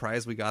 I'm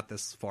surprised we got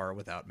this far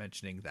without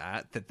mentioning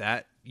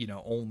that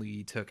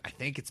only took, I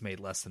think it's made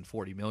less than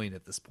 40 million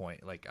at this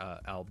point. Like,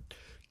 I'll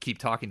keep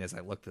talking as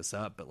I look this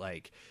up, but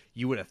like,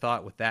 you would have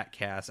thought with that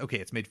cast, okay,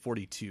 it's made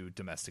 42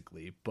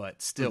 domestically,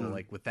 but still,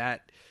 like, with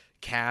that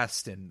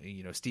cast and,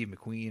 Steve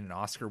McQueen, an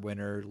Oscar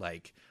winner,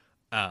 like,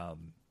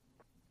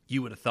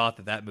 you would have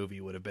thought that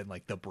movie would have been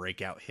like the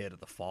breakout hit of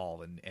the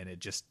fall, and it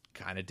just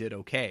kind of did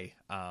okay.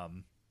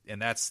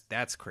 And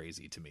that's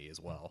crazy to me as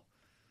well.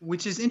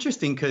 Which is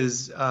interesting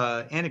because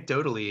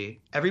anecdotally,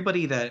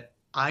 everybody that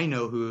I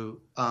know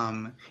who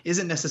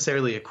isn't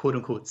necessarily a quote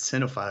unquote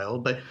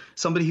cinephile, but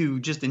somebody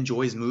who just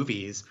enjoys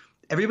movies,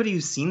 everybody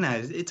who's seen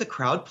that, it's a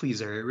crowd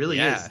pleaser. It really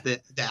is.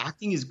 The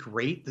acting is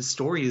great. The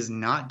story is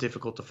not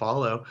difficult to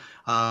follow.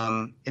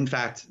 In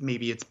fact,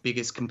 maybe its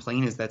biggest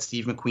complaint is that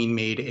Steve McQueen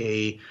made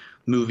a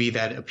movie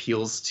that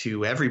appeals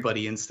to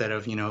everybody instead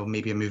of,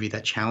 maybe a movie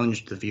that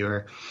challenged the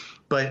viewer.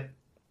 But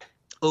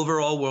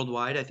overall,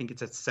 worldwide, I think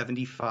it's at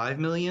 75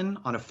 million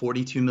on a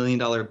 $42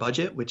 million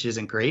budget, which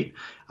isn't great,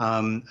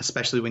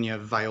 especially when you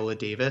have Viola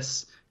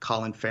Davis,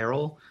 Colin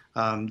Farrell,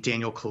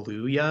 Daniel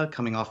Kaluuya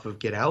coming off of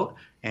Get Out.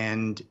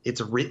 And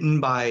it's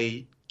written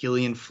by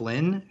Gillian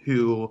Flynn,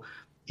 who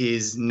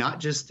is not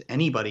just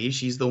anybody.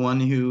 She's the one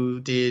who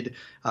did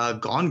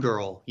Gone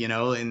Girl,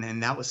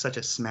 and that was such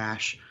a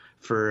smash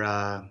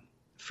for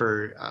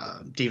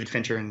David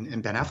Fincher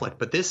and Ben Affleck.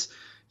 But this,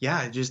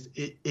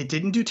 it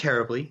didn't do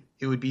terribly.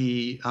 It would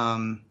be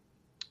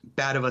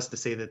bad of us to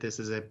say that this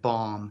is a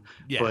bomb,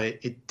 but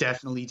it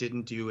definitely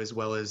didn't do as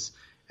well as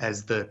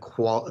the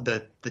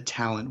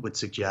talent would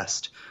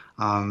suggest,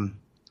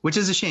 which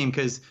is a shame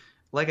because,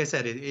 like I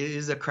said, it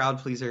is a crowd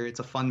pleaser. It's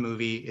a fun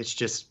movie. It's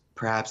just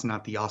perhaps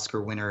not the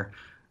Oscar winner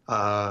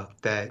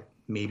that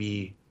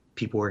maybe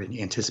people were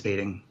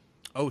anticipating.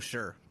 Oh,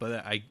 sure.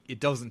 But it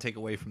doesn't take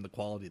away from the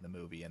quality of the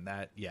movie. And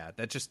that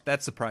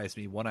surprised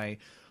me. When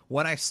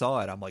I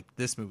saw it, I'm like,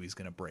 this movie's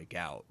going to break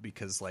out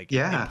because like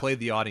it played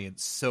the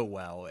audience so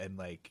well. And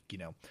like,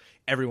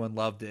 everyone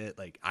loved it.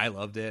 Like I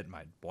loved it.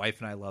 My wife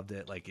and I loved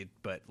it. Like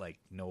but like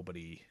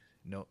nobody,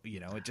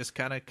 it just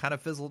kind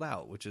of fizzled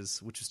out, which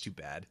is too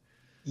bad.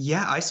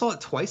 Yeah, I saw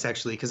it twice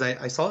actually because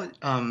I saw it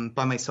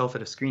by myself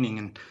at a screening,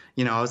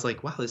 and I was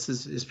like, wow, this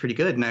is pretty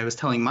good. And I was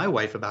telling my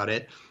wife about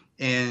it,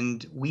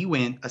 and we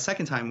went a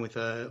second time with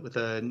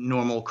a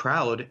normal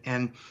crowd,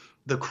 and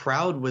the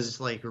crowd was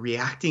like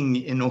reacting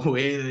in a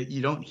way that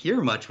you don't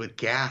hear much, with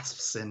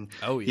gasps and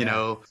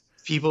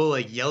people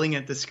like yelling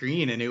at the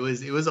screen, and it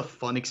was a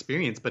fun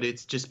experience. But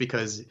it's just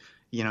because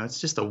it's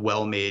just a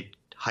well-made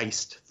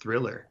heist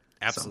thriller.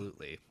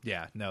 Absolutely, so.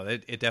 Yeah, no,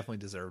 it definitely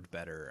deserved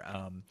better.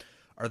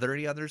 Are there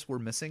any others we're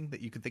missing that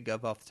you can think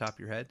of off the top of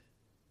your head?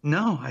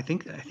 No, I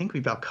think we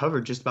about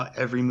covered just about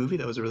every movie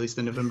that was released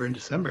in November and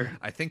December.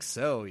 I think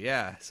so,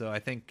 yeah. So I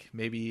think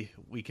maybe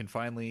we can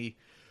finally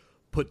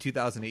put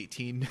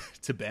 2018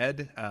 to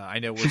bed. I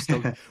know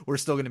we're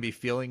still going to be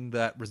feeling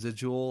that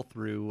residual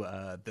through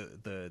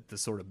the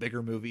sort of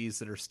bigger movies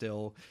that are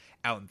still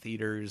out in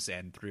theaters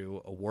and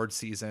through award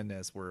season,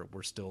 as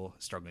we're still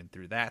struggling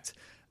through that.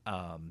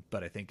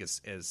 But I think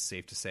it's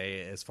safe to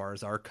say, as far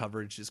as our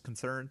coverage is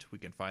concerned, we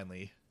can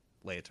finally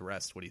lay it to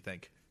rest. What do you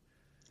think?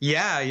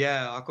 Yeah.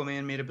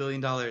 Aquaman made $1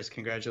 billion.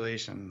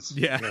 Congratulations.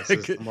 Yeah. This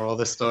is the moral of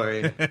the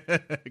story.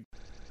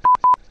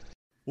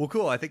 Well,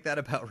 cool. I think that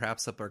about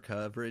wraps up our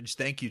coverage.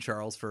 Thank you,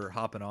 Charles, for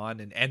hopping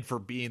on and for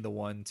being the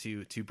one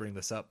to bring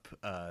this up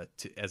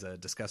as a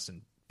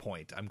discussion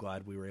point. I'm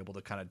glad we were able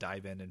to kind of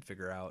dive in and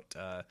figure out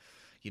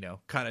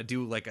kind of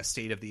do like a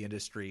state of the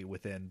industry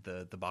within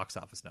the box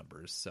office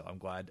numbers. So I'm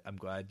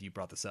glad you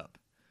brought this up.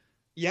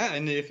 Yeah,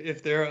 and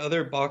if there are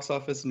other box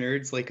office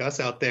nerds like us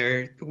out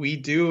there, we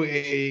do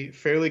a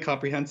fairly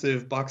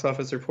comprehensive box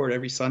office report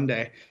every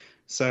Sunday.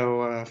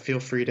 So feel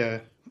free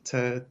to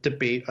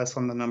debate us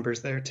on the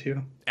numbers there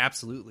too.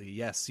 Absolutely.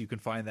 Yes. You can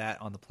find that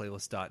on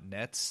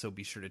theplaylist.net. So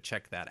be sure to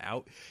check that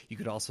out. You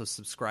could also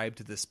subscribe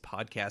to this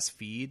podcast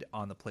feed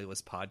on the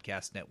Playlist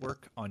Podcast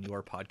Network on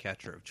your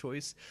podcatcher of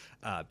choice,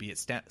 be it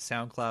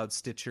SoundCloud,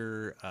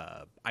 Stitcher,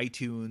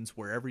 iTunes,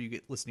 wherever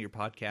you listen to your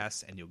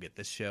podcasts, and you'll get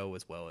this show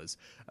as well as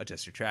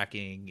Adjust Your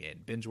Tracking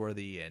and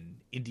Bingeworthy and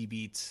Indie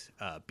Beats,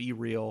 Be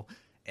Real.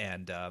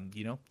 And,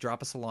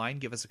 drop us a line,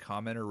 give us a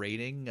comment or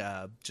rating.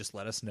 Just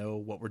let us know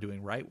what we're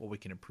doing right, what we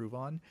can improve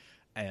on.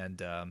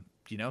 And,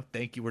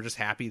 thank you. We're just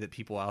happy that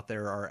people out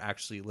there are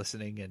actually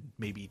listening and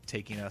maybe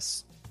taking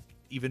us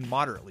even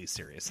moderately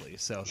seriously.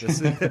 So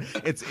this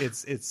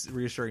it's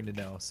reassuring to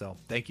know. So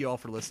thank you all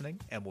for listening,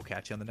 and we'll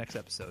catch you on the next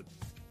episode.